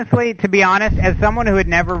really, honestly, to be honest, as someone who had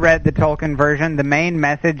never read the Tolkien version, the main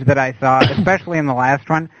message that I saw, especially in the last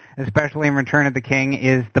one, especially in Return of the King,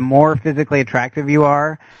 is the more physically attractive you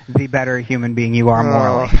are, the better human being you are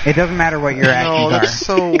morally. It doesn't matter what your actions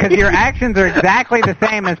are. Because your actions are exactly the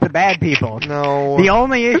same as the bad people's. No. The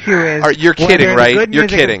only issue is you're kidding, right? You're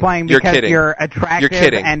kidding. You're kidding. You're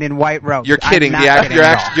attractive and in white robes. You're kidding.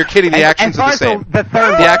 You're kidding. The actions are the same.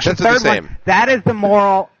 The actions are the same. That is the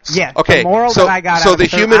moral. Yes. Okay. The moral that I got so out the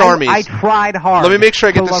of human armies. I tried hard. Let me make sure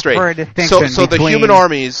I get this straight. So the human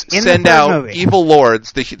armies send out evil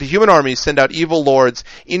lords. The human armies send out evil lords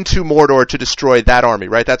into Mordor to destroy that army.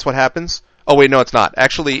 Right? That's what happens. Oh wait, no, it's not.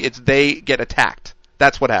 Actually, it's they get attacked.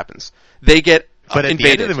 That's what happens. They get But at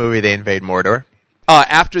invaded. the end of the movie, they invade Mordor.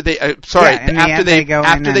 After they've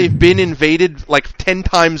been invaded like 10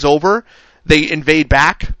 times over, they invade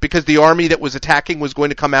back because the army that was attacking was going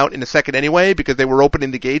to come out in a second anyway because they were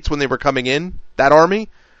opening the gates when they were coming in, that army.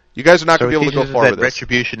 You guys are not going to be able to go far with this.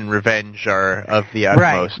 Retribution and revenge are of the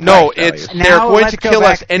utmost. Right. No, it's they're going to kill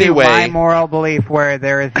us anyway. My moral belief where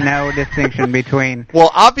there is no distinction between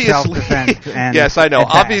self-defense and yes, I know.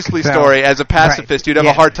 attack. Obviously, Story, as a pacifist, you'd have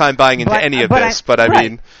a hard time buying into any of this, but I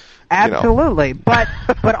mean... Absolutely, but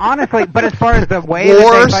honestly, but as far as the way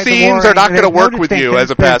war that they fight scenes the war, are not going to work with you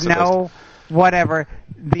as a pacifist. No, whatever.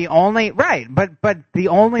 The only but the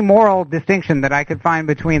only moral distinction that I could find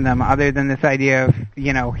between them, other than this idea of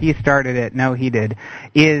he started it, no, he did,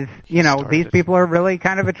 is these people are really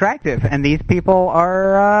kind of attractive, and these people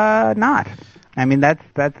are not. I mean, that's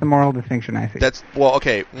the moral distinction I see. That's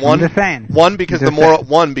okay. One because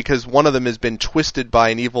because one of them has been twisted by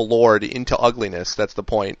an evil lord into ugliness. That's the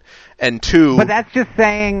point. And two, but that's just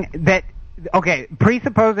saying that. Okay,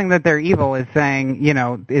 presupposing that they're evil is saying,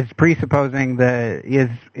 is presupposing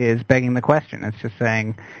is begging the question. It's just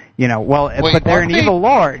saying, but they're an evil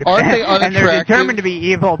lord, and they're determined to be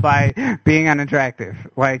evil by being unattractive.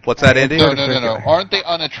 Like, what's that, Andy? No. Aren't they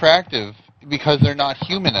unattractive because they're not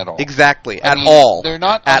human at all? Exactly, at all. They're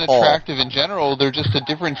not unattractive in general. They're just a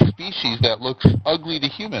different species that looks ugly to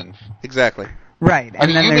humans. Exactly. Right,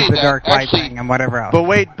 and then there's the dark light thing and whatever else. But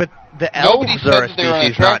wait, but the elves are a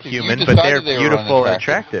species not human, but they're beautiful and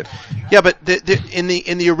attractive. Yeah, but in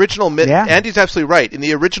the original myth, Andy's absolutely right. In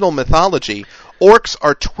the original mythology, orcs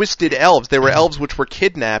are twisted elves. They were elves which were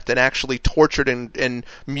kidnapped and actually tortured and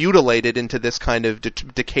mutilated into this kind of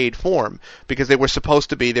decayed form because they were supposed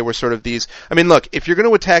to be. They were sort of these. I mean, look, if you're going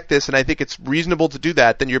to attack this, and I think it's reasonable to do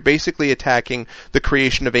that, then you're basically attacking the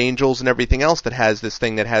creation of angels and everything else that has this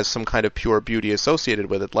thing that has some kind of pure beauty associated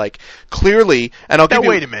with it. Like clearly, and I'll give you.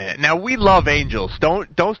 Wait a minute. Now we love angels.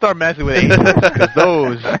 Don't start messing with angels because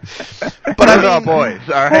those. But I mean, are boys.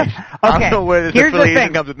 All right. Okay. I don't know where this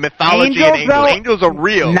affiliation comes with mythology and angels. Angels are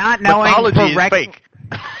real. Not knowing mythology is fake.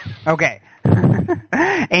 Okay.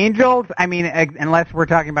 Angels, I mean, unless we're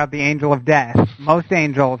talking about the angel of death, most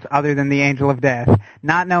angels, other than the angel of death,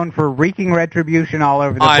 not known for wreaking retribution all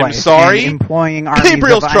over the place. I'm sorry? And employing armies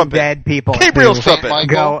Gabriel's of trumpet. undead people. Gabriel's trumpet.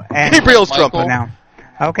 Go and Gabriel's trumpet. Now.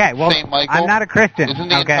 Okay, well, I'm not a Christian.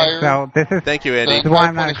 So this is. Thank you, Andy. This is why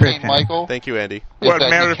I'm not a Christian. Thank you, Andy. What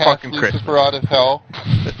married fucking Lucifer out of hell?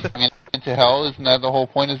 Into hell, isn't that the whole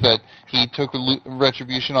point? Is that he took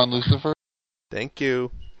retribution on Lucifer? Thank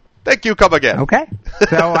you. Come again. Okay.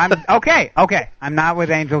 So I'm okay. I'm not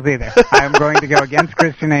with angels either. I'm going to go against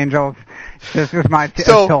Christian angels. This is my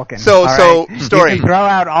Tolkien. Story. You can throw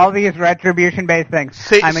out all these retribution-based things.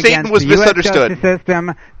 I'm Satan against was the US misunderstood. Justice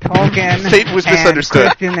system, Tolkien, Satan was misunderstood.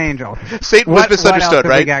 And Christian angels. Satan was misunderstood,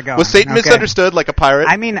 right? Was Satan misunderstood like a pirate?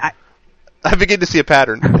 I mean, I begin to see a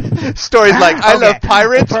pattern. Stories like, I love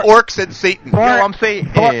pirates, orcs, and Satan. I'm saying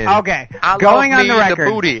okay. I going love on the record.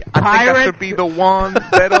 The booty. I think I should be the one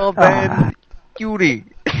better than cutie.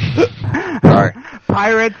 Sorry.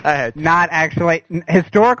 Pirates, not actually,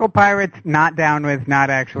 historical pirates, not down with, not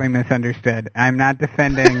actually misunderstood. I'm not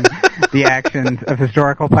defending the actions of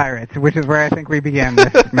historical pirates, which is where I think we began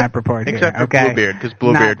this map report here. Except for okay? Bluebeard, because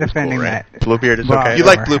Bluebeard not defending cool, right? that. Bluebeard is well, okay. You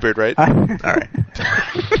like Bluebeard, right? All right.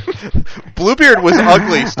 Bluebeard was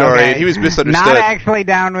ugly, Story, and he was misunderstood. Not actually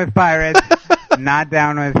down with pirates, not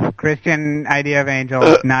down with Christian idea of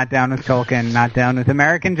angels, not down with Tolkien, not down with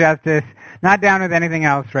American justice, not down with anything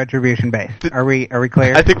else retribution-based. Are we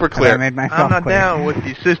clear? I think we're clear. I made myself I'm not clear. down with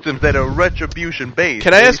the systems that are retribution-based.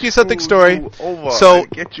 Can I ask you something, Story? So,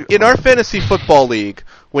 in our fantasy football league,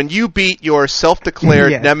 when you beat your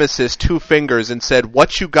self-declared nemesis 2 Fingers and said,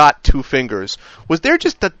 "What you got, 2 Fingers," was there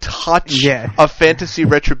just a touch of fantasy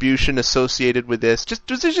retribution associated with this?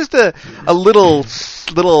 Was there just a little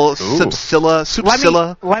subsilla?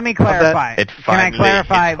 Let me clarify. It Can I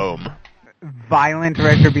clarify? home. Violent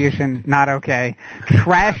retribution, not okay.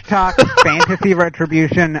 Trash talk, fantasy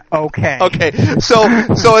retribution, okay. Okay, so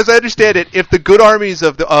as I understand it, if the good armies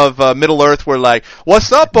of Middle Earth were like,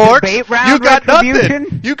 "What's up, orcs? You got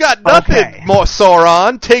nothing. You got nothing, okay.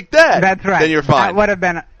 Sauron. Take that." That's right. Then you're fine.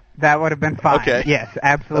 That would have been fine. Okay. Yes,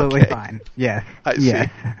 absolutely fine. Yes. I see. Yes.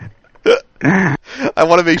 I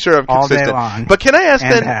want to make sure I'm consistent. All day long. But can I ask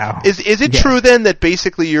and then, how. is it true then that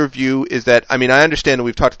basically your view is that, I mean, I understand that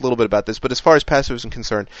we've talked a little bit about this, but as far as pacifism is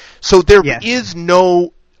concerned, so there is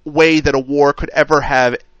no way that a war could ever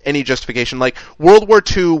have any justification. Like, World War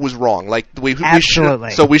II was wrong. Like, we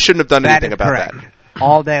shouldn't have done anything about correct. that.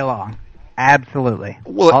 All day long. Absolutely.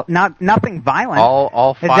 Well, nothing violent.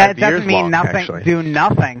 All 5 that years doesn't mean long, nothing. actually. Do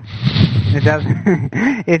nothing. It doesn't.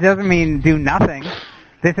 It doesn't mean do nothing.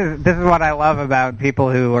 This is what I love about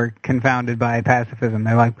people who are confounded by pacifism.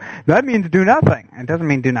 They're like, that means do nothing. It doesn't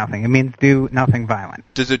mean do nothing. It means do nothing violent.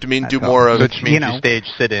 Does it mean That's do all. more of... Which means You know. you stage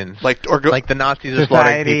sit-ins. Like the Nazis are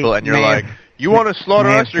slaughtering Society people, and you're may like, have- you want to slaughter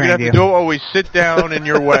may us, have you're going to have trained to you. do always sit down in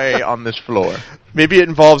your way on this floor. Maybe it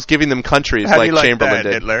involves giving them countries How do like you like Chamberlain that,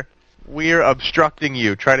 did. Hitler? We're obstructing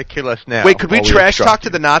you. Try to kill us now. Wait, could we while trash talk obstruct to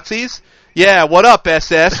you. the Nazis? Yeah, what up,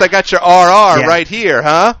 SS? I got your RR Yeah. right here,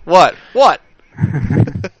 huh? What?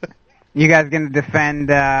 You guys going to defend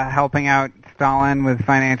helping out Stalin with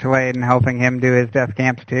financial aid and helping him do his death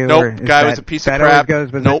camps too? Nope, or is guy that, was a piece of that crap. always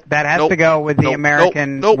goes with Nope, that has nope, to go with the nope,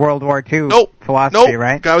 American nope, World War II nope, philosophy, nope,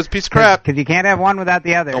 right? guy was a piece of crap. Because you can't have one without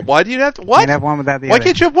the other. No, why do you have to... You What? can't have one without the Why other.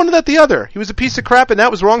 can't you have one without the other? He was a piece of crap, and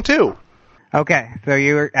that was wrong too. Okay, so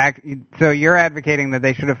you're advocating that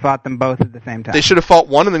they should have fought them both at the same time. They should have fought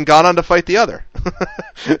one and then gone on to fight the other.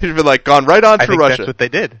 They'd been like gone right on I through think Russia. that's what they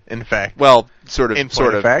did, in fact. Well, sort In of, sort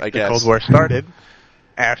point of. fact, I the guess. Cold War started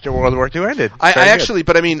after World War II ended. I Very good. actually,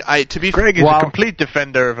 but I mean, to be Greg is Well- a complete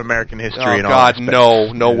defender of American history. Oh and all God,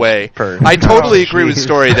 aspects. no way! Per- I totally Oh, agree with jeez.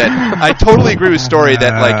 story that I totally agree with story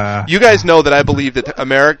that like you guys know that I believe that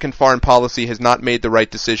American foreign policy has not made the right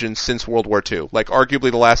decisions since World War II. Like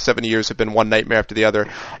arguably the last 70 years have been one nightmare after the other.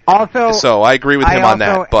 Also, So I agree with him on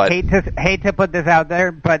that. But hate to put this out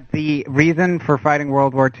there, but the reason for fighting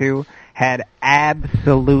World War II had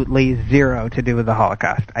absolutely zero to do with the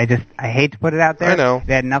Holocaust. I hate to put it out there. I know. It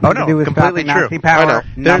had nothing Oh, no, to do with completely stopping Nazi true. power. I know.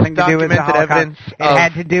 Nothing There's to do with the documented Holocaust. evidence It of,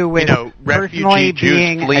 had to do with personally refugee Jews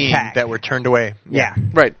being fleeing attacked. that were turned away. Yeah.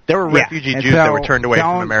 right. There were Yeah. refugee And Jews so that were turned away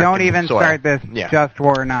don't, from American Don't even soil. start this Yeah. just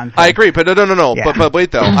war nonsense. I agree, but no. Yeah. But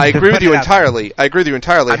wait though, I Just agree with put you it out there. entirely. I agree with you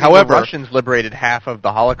entirely. I mean, However, the Russians liberated half of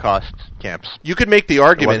the Holocaust camps. you could make the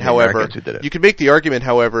argument, the however, Americans who did it. you could make the argument,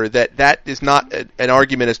 however, that is not an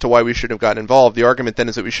argument as to why we shouldn't have gotten involved. The argument then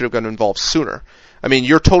is that we should have gotten involved sooner. I mean,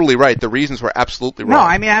 you're totally right. The reasons were absolutely wrong. No,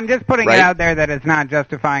 I mean, I'm just putting Right? it out there that it's not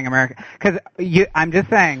justifying America. Because I'm just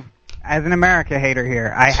saying, as an America hater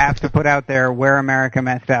here, I have to put out there where America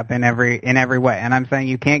messed up in every way. And I'm saying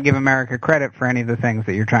you can't give America credit for any of the things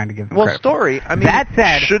that you're trying to give them Well, credit story. I mean, That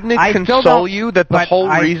said, shouldn't it I still console don't- you that the but whole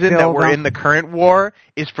I reason still that we're don't- in the current war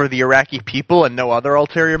is for the Iraqi people and no other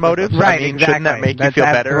ulterior motives? Right, I mean, exactly. shouldn't that make That's you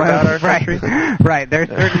feel better about our right. country? Right. There's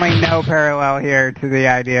certainly no parallel here to the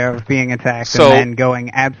idea of being attacked So- and then going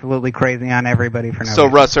absolutely crazy on everybody for no So,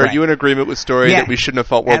 reason. Russ, are Right. you in agreement with Story Yeah. that we shouldn't have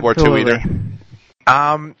fought World War II Absolutely. either?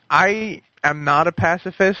 I am not a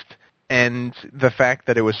pacifist, and the fact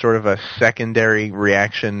that it was sort of a secondary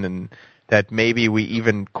reaction and that maybe we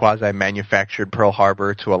even quasi-manufactured Pearl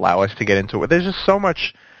Harbor to allow us to get into it. There's just so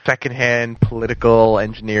much secondhand political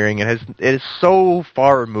engineering. It is so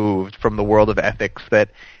far removed from the world of ethics that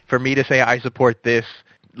for me to say I support this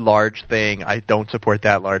large thing, I don't support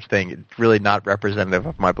that large thing, it's really not representative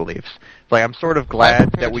of my beliefs. Like, I'm sort of I'm glad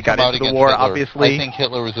prepared that we to got come out into the against war, Hitler. obviously. I think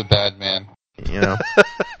Hitler was a bad man. You know.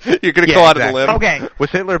 You're going to Yeah, go out exactly. on a limb? Okay.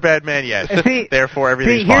 Was Hitler a bad man? Yes. See- Therefore,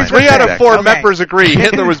 everything's see, here's fine. Three out of Exactly. four Okay. members agree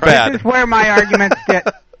Hitler was This bad. is where my arguments get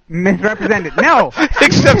misrepresented. No.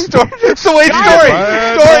 Except Story. So wait, Guys, Story.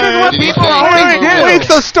 this Story. is what Did you people say always Hitler do. Wait,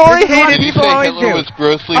 so Story This is what hated... Did you people say always Hitler do. was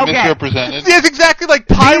grossly Okay. misrepresented? Yes, exactly like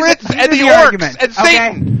pirates These and are the the orcs arguments, and okay?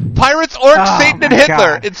 Satan. Pirates, orcs, Oh, Satan, and my Hitler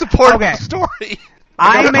God. in support Okay. of the Story.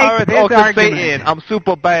 I make this argument. Satan, I'm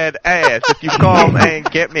super bad ass. If you come and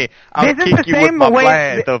get me, I'll This is kick the you with same my way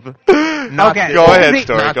blade of Okay. Go ahead, See,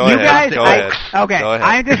 Story. Go you ahead. guys, Go ahead. Okay, Go ahead.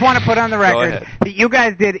 I just want to put on the record ahead. that you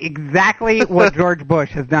guys did exactly what George Bush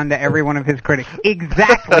has done to every one of his critics.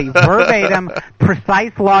 Exactly, verbatim,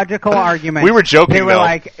 precise, logical arguments. We were joking, They were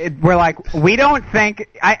though. we're like, we don't think.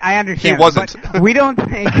 I understand. He wasn't. But we don't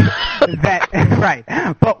think that right.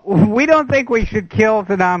 But we don't think we should kill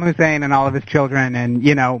Saddam Hussein and all of his children and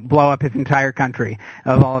blow up his entire country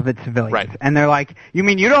of all of its civilians. Right. And they're like, you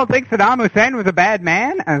mean you don't think Saddam Hussein was a bad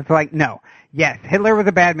man? And it's like, no. Yes, Hitler was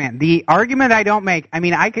a bad man. The argument I don't make, I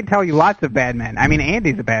mean, I could tell you lots of bad men. I mean,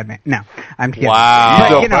 Andy's a bad man. No, I'm kidding. Wow.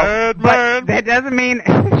 But, He's a bad but man. that doesn't mean...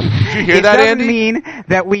 Did you hear it that, doesn't Andy? mean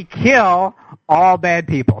that we kill all bad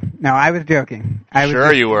people. No, I was joking. I was Sure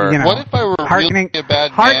just, you were. What if I were hearkening- really a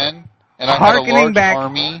bad heart- man and I had a hearkening large back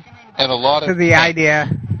army and a lot to of the tanks, idea...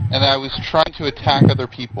 and I was trying to attack other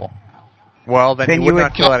people? Well, then Then you you would would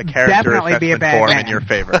not fill out a character definitely be a assessment bad form man. in your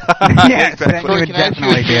favor. Yes, then you would Can I ask you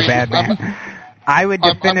definitely be a serious- bad man. I would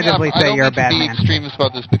definitively say you're a bad I don't mean man. to be extremist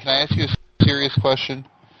about this, but can I ask you a serious question?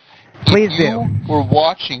 Please if you do. were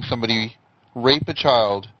watching somebody rape a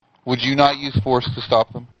child, would you not use force to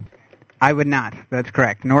stop them? I would not. That's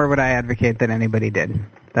correct. Nor would I advocate that anybody did.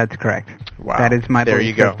 That's correct. Wow. That is my There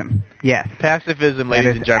belief you go. system. Yes. Pacifism, That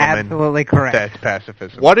ladies is and gentlemen. absolutely correct. That's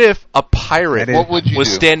pacifism. What if a pirate That is- What would you was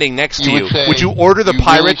do? standing next to you? would say, Would you order the "You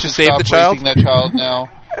pirate really to should save stop the child? raping that child now.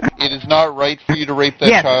 It is not right for you to rape that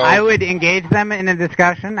Yes, child. I would engage them in a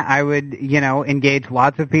discussion. I would, engage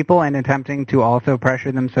lots of people in attempting to also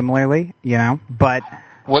pressure them similarly, but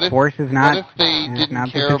What if, force is not, what if they is didn't not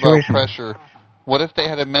the care about situation. pressure? What if they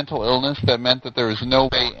had a mental illness that meant that there was no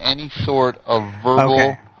way any sort of verbal...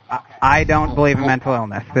 Okay. I don't believe in mental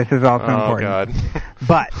illness. This is also Oh, important. God.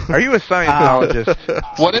 But Are you a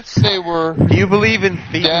Scientologist? What if they were Do you believe in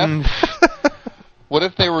Thetans? What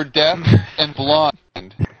if they were deaf and blind?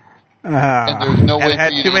 And uh, there's no way And for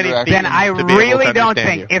had you too to many interact then with I them? to be able really to don't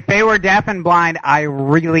understand think, you. if they were deaf and blind, I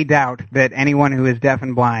really doubt that anyone who is deaf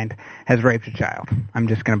and blind has raped a child. I'm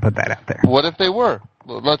just going to put that out there. What if they were?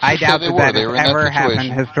 Let's I just say doubt they that were. that They has were in ever that happened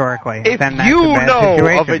situation. historically. If then that's you a bad know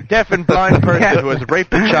situation. of a deaf and blind person Yes. who has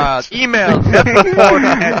raped a child, email story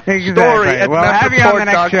at Exactly. We'll have you on the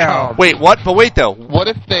next show. Wait, what? But wait, though. What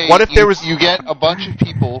if you get a bunch of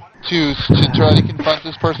people to try to confront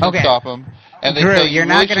this person Okay. and stop him, and they Drew, say you're you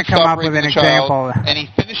not really gonna should come stop up with raping an the child, example. and he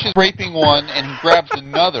finishes raping one, and he grabs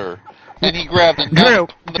another, and he grabs Drew,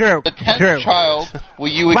 another. The 10th Drew. child, will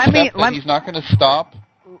you Let accept me- that let- he's not going to stop?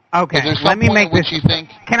 Okay, Is there some let me point make at which this. you think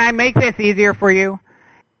Can I make this easier for you?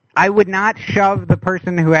 I would not shove the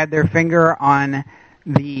person who had their finger on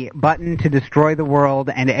the button to destroy the world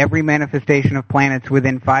and every manifestation of planets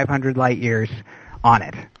within 500 light years on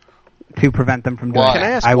it to prevent them from doing Why? it. Can I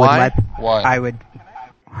ask would why? Why? I would.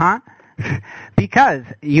 Huh? Because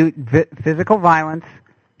physical violence.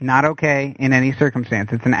 Not okay in any circumstance.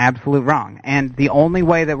 It's an absolute wrong. And the only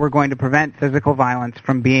way that we're going to prevent physical violence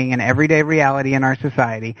from being an everyday reality in our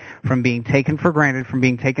society, from being taken for granted, from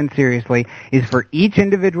being taken seriously, is for each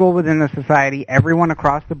individual within the society, everyone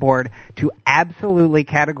across the board, to absolutely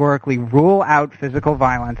categorically rule out physical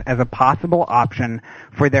violence as a possible option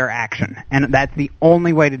for their action. And that's the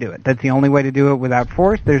only way to do it. That's the only way to do it without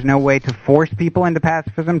force. There's no way to force people into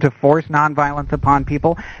pacifism, to force nonviolence upon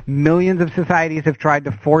people. Millions of societies have tried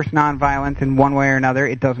to force nonviolence in one way or another.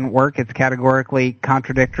 It doesn't work. It's categorically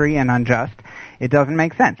contradictory and unjust. It doesn't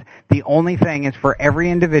make sense. The only thing is for every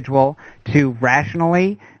individual to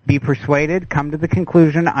rationally be persuaded, come to the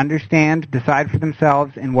conclusion, understand, decide for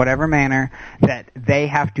themselves in whatever manner that they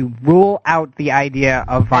have to rule out the idea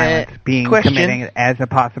of violence being question. committed as a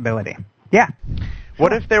possibility. Yeah.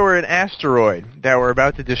 What if there were an asteroid that were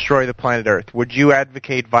about to destroy the planet Earth? Would you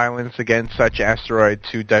advocate violence against such asteroid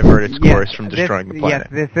to divert its course from destroying the planet?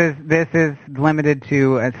 Yes, this is limited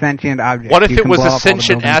to a sentient object. What if You it can was blow a up all the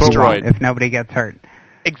sentient buildings you want asteroid? if nobody gets hurt?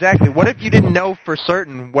 Exactly. What if you didn't know for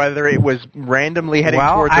certain whether it was randomly heading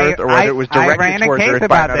Well, towards Earth or whether it was I directed ran a towards case Earth by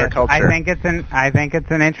about another this. culture? I think it's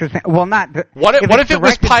an interesting. Well, not. What if it's it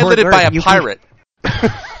was directed piloted towards by Earth, a you can- pirate?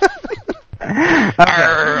 Okay.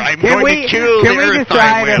 I'm Can going we, to kill can the we Earth,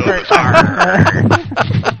 decide I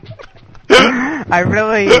will. I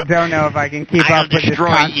really don't know if I can keep up with this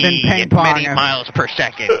constant ping pong of miles per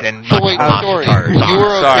second and So wait, Story, you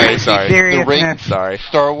were okay with Sorry. the seriousness. Sorry.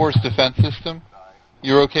 Star Wars defense system?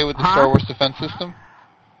 You're okay with the Huh? Star Wars defense system?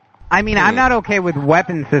 I mean, I'm not okay with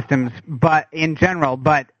weapon systems, but in general,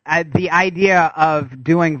 but the idea of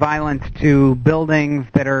doing violence to buildings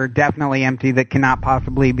that are definitely empty, that cannot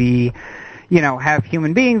possibly be, have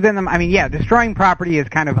human beings in them. I mean, yeah, destroying property is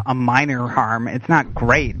kind of a minor harm. It's not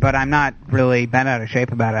great, but I'm not really bent out of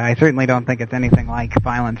shape about it. I certainly don't think it's anything like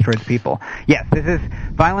violence towards people. Yes, this is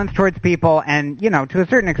violence towards people and, to a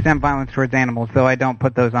certain extent, violence towards animals, though I don't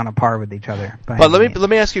put those on a par with each other. But let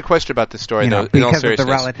me ask you a question about this story, though. In all because of seriousness,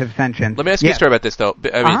 the relative sentience. let me ask you a Yes. story about this, though.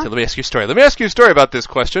 Uh-huh. Let me ask you a story. Let me ask you a story about this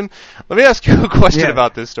question. Let me ask you a question Yes.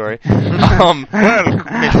 about this story. Well,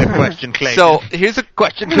 Mr. Question Clayton. So here's a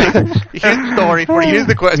Question Clayton. story for you. Here's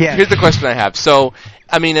the question. Yes. Here's the question I have. So,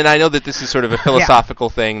 I mean, and I know that this is sort of a philosophical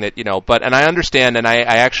thing that and I understand, and I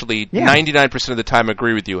actually 99% of the time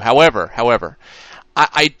agree with you. However,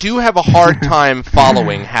 I do have a hard time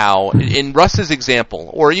following how, in Russ's example,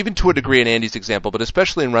 or even to a degree in Andy's example, but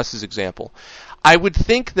especially in Russ's example, I would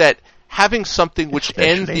think that having something which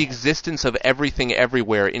ends the existence of everything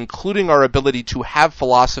everywhere, including our ability to have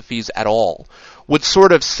philosophies at all, would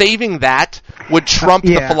sort of saving that would trump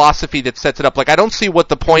the philosophy that sets it up. Like, I don't see what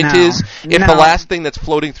the point is if the last thing that's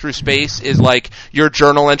floating through space is like your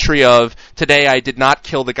journal entry of today I did not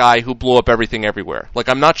kill the guy who blew up everything everywhere. Like,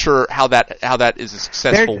 I'm not sure how that is a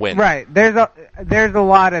successful win. Right. There's a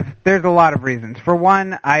lot of reasons. For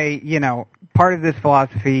one, part of this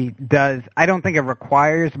philosophy I don't think it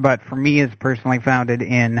requires, but for me is personally founded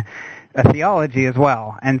in a theology as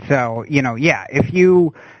well. And so, if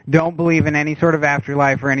you don't believe in any sort of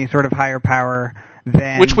afterlife or any sort of higher power,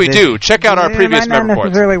 then which we do. Check out our previous might not reports.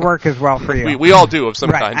 necessarily work as well for you. We all do of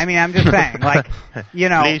some right. kind. I mean, I'm just saying, like,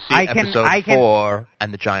 Please see episode 4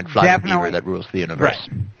 and the giant flying beaver that rules the universe.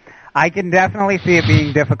 Right. I can definitely see it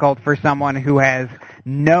being difficult for someone who has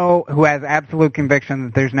absolute conviction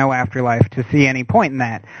that there's no afterlife to see any point in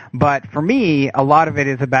that. But for me, a lot of it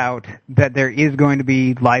is about that there is going to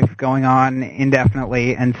be life going on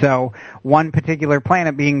indefinitely, and so one particular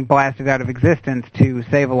planet being blasted out of existence to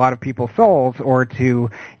save a lot of people's souls or to,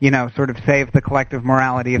 sort of save the collective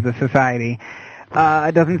morality of the society,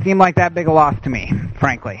 it doesn't seem like that big a loss to me,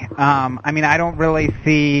 frankly. I mean, I don't really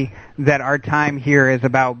see that our time here is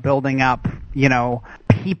about building up,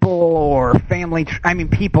 people or family.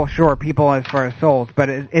 People as far as souls, but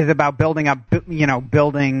it is about building up,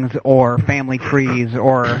 buildings or family trees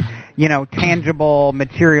or, tangible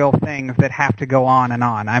material things that have to go on and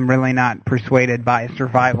on. I'm really not persuaded by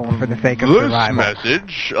survival for the sake of survival. This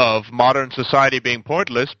message of modern society being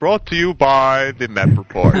pointless brought to you by the Mep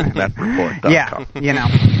Report, mepreport.com. Yeah,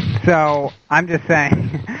 so I'm just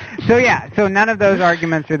saying. So none of those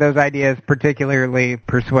arguments or those ideas particularly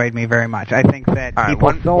persuade me very much. I think that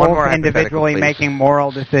people's souls individually making moral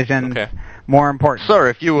decisions more important. Sir,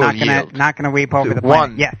 if you will yield. Not going to weep over the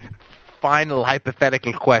planet. Yes. Final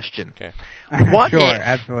hypothetical question. Okay. What sure, if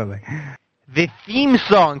absolutely. the theme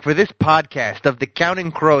song for this podcast of the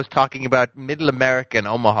Counting Crows talking about Middle America and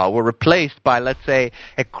Omaha were replaced by, let's say,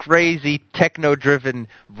 a crazy techno-driven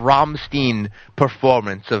Rammstein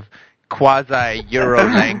performance of quasi-Euro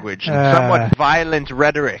language and somewhat violent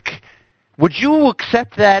rhetoric? Would you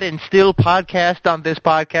accept that and still podcast on this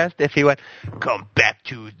podcast if he went, come back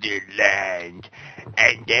to the land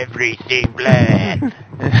and everything black?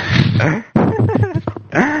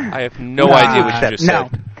 I have no idea what you just said.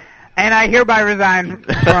 And I hereby resign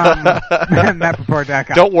from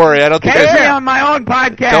mepreport.com. Don't worry, I don't think Catch me on my own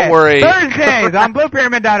podcast. Don't worry. Thursdays on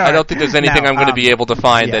bluepyramid.org. I don't think there's anything I'm going to be able to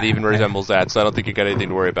find that even resembles that, so I don't think you got anything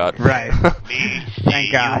to worry about. Right.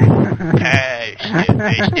 Thank God.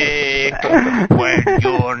 When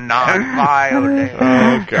you're not violent.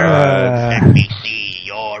 Oh, God. Let me see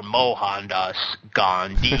your Mohandas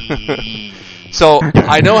Gandhi. So,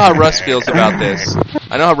 I know how Russ feels about this.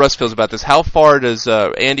 How far does,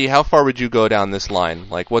 Andy, how far would you go down this line?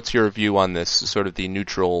 Like, what's your view on this, sort of the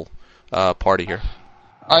neutral party here?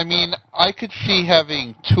 I mean, I could see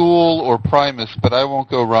having Tool or Primus, but I won't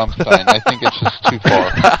go Rammstein. I think it's just too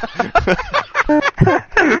far.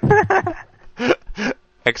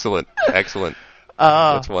 Excellent.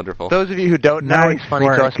 That's wonderful. Those of you who don't know, it's funny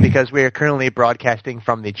to us because we are currently broadcasting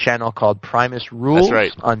from the channel called Primus Rules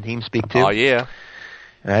on TeamSpeak 2. Oh, yeah.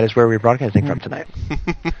 And that is where we're broadcasting from tonight.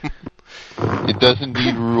 It does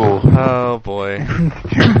indeed rule. Oh, boy.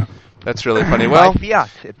 That's really funny. Well, by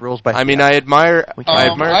fiat. It rules by fiat. I mean, I admire I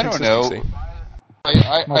don't know. consistency.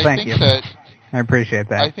 I think that I appreciate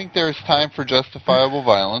that. I think there's time for justifiable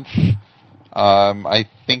violence. I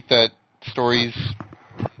think that stories'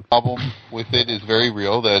 problem with it is very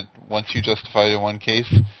real, that once you justify it in one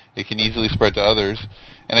case, it can easily spread to others.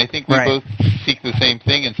 And I think we both seek the same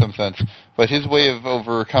thing in some sense, but his way of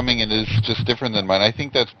overcoming it is just different than mine. I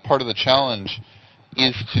think that's part of the challenge,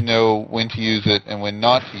 is to know when to use it and when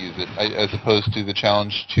not to use it, as opposed to the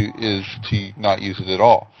challenge is to not use it at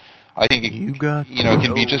all. I think it can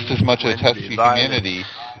be just as much a test of humanity.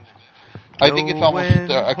 I think it's almost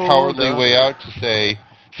a cowardly way out to say,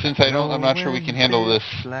 since I'm not sure we can handle this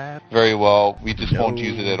very well, we just won't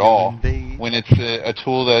use it at all, when it's a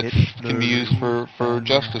tool that can be used for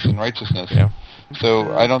justice and righteousness. Yeah.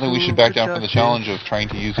 So I don't think we should back down from the challenge of trying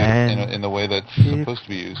to use it in the way that's supposed to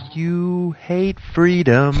be used. You hate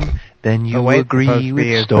freedom, then you agree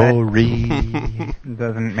with story. It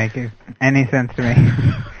doesn't make any sense to me.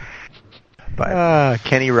 But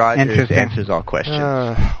Kenny Rogers answers all questions.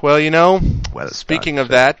 Speaking of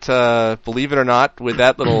that, believe it or not, with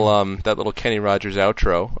that little Kenny Rogers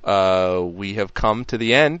outro, we have come to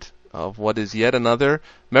the end of what is yet another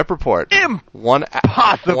Mep Report. 1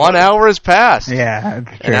 hour has passed. Yeah,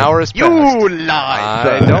 that's true. An hour has passed. You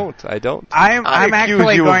lie. I don't. I'm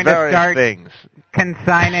actually going to start things.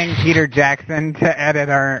 Consigning Peter Jackson to edit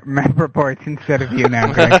our Mep Reports instead of you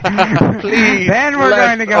now, Greg. Please. Then we're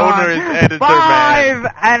going to go on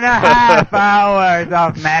 5.5 hours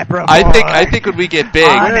of Mep Reports. I think when we get big,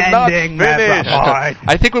 unending Mep Reports.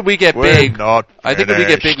 I think when we get big,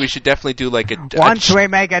 we should definitely do like once we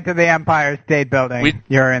make it to the Empire State Building,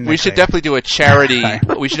 you're in. We should definitely do a charity.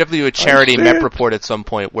 We should definitely do a charity Mep Report at some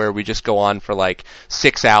point where we just go on for like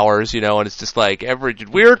 6 hours, and it's just like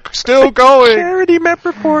we're still going. charity MEP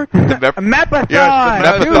report. Mepathon.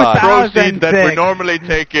 Yes, the Mepathon. proceeds that we 2006. normally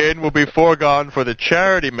take in will be foregone for the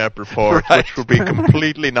charity MEP report, Right. which will be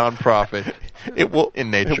completely non-profit. It will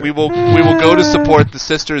in nature. We will go to support the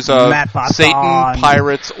sisters of Mepathon. Satan,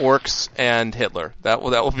 pirates, orcs, and Hitler.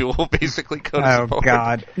 We'll basically go to Oh support.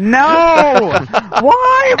 God, no!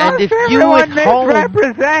 Why And must if you everyone at home-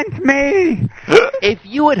 misrepresent me? If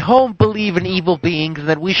you at home believe in evil beings and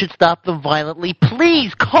that we should stop them violently,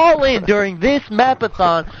 please call in during this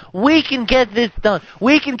Mapathon. We can get this done.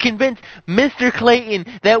 We can convince Mr. Clayton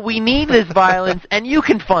that we need this violence, and you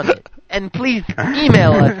can fund it. And please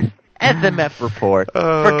email us at the MEP report.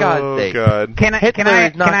 For God's sake. God. Can I Hitler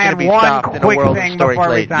is not gonna add be one stopped in a quick world of thing story before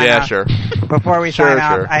we Clayton. sign Yeah, off? sure. Before we Sure, sign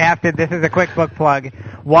off, sure. I have to. This is a quick book plug.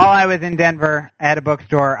 While I was in Denver at a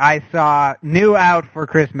bookstore, I saw new out for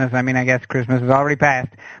Christmas. I mean, I guess Christmas is already passed,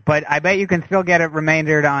 but I bet you can still get it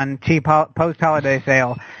remaindered on cheap post-holiday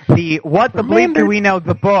sale. The What the Bleep Do We Know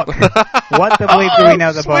the book? What the Bleep Do We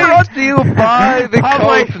Know the book? Brought to you by the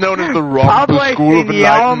Published- cult known as the Romper Published School of in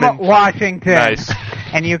Yelm, Enlightenment. Washington. Nice.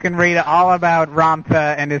 And you can read all about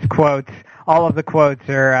Ramtha and his quotes. All of the quotes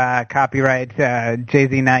are copyright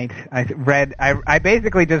Jay-Z Knight. I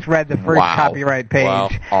basically just read the first Wow. copyright page Wow.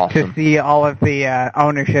 Awesome. to see all of the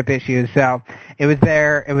ownership issues. So it was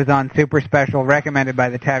there. It was on Super Special, recommended by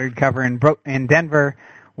the Tattered Cover in Denver.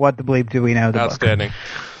 What the bleep do we know? The book. Outstanding.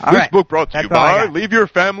 All This right. book brought to you That's all I by got.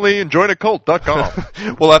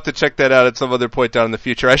 LeaveYourFamilyAndJoinACult.com. We'll have to check that out at some other point down in the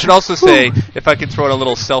future. I should also say, if I could throw in a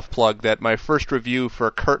little self-plug, that my first review for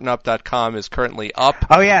CurtainUp.com is currently up.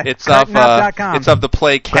 Oh, yeah, It's of CurtainUp.com. it's of the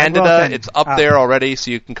play Candida. Wilson. It's up Oh. there already, so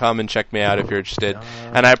you can come and check me out if you're interested.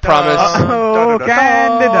 And I promise. Oh,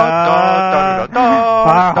 Candida,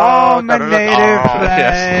 our home and native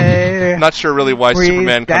play. Not sure really why We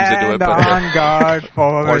Superman comes into it, stand on guard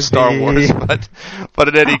for or Star thee. Wars, but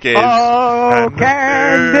in any case. Oh, And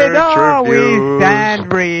Candida, its we reviews.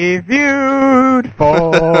 stand reviewed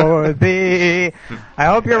for thee. I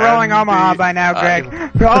hope you're rolling Omaha by now, Greg.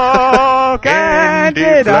 Oh,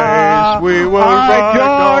 Candida, we will our write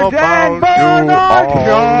George and about you Bernard all.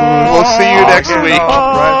 Shaw. We'll see you next week.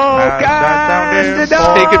 Oh, Candida,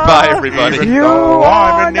 Say goodbye, everybody. you though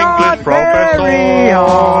I'm are an not English professor. very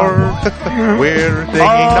hard. We're singing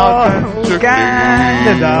nonsensically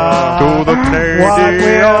Candida, to the what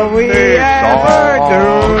will we ever do?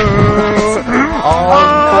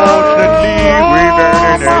 Unfortunately, we've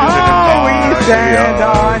earned an We stand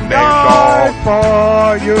on guard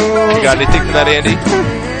for you. You got anything for that, Andy?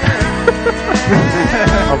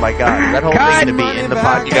 Oh my God, that whole thing to be in the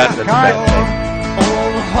podcast. You got it. That's the best thing.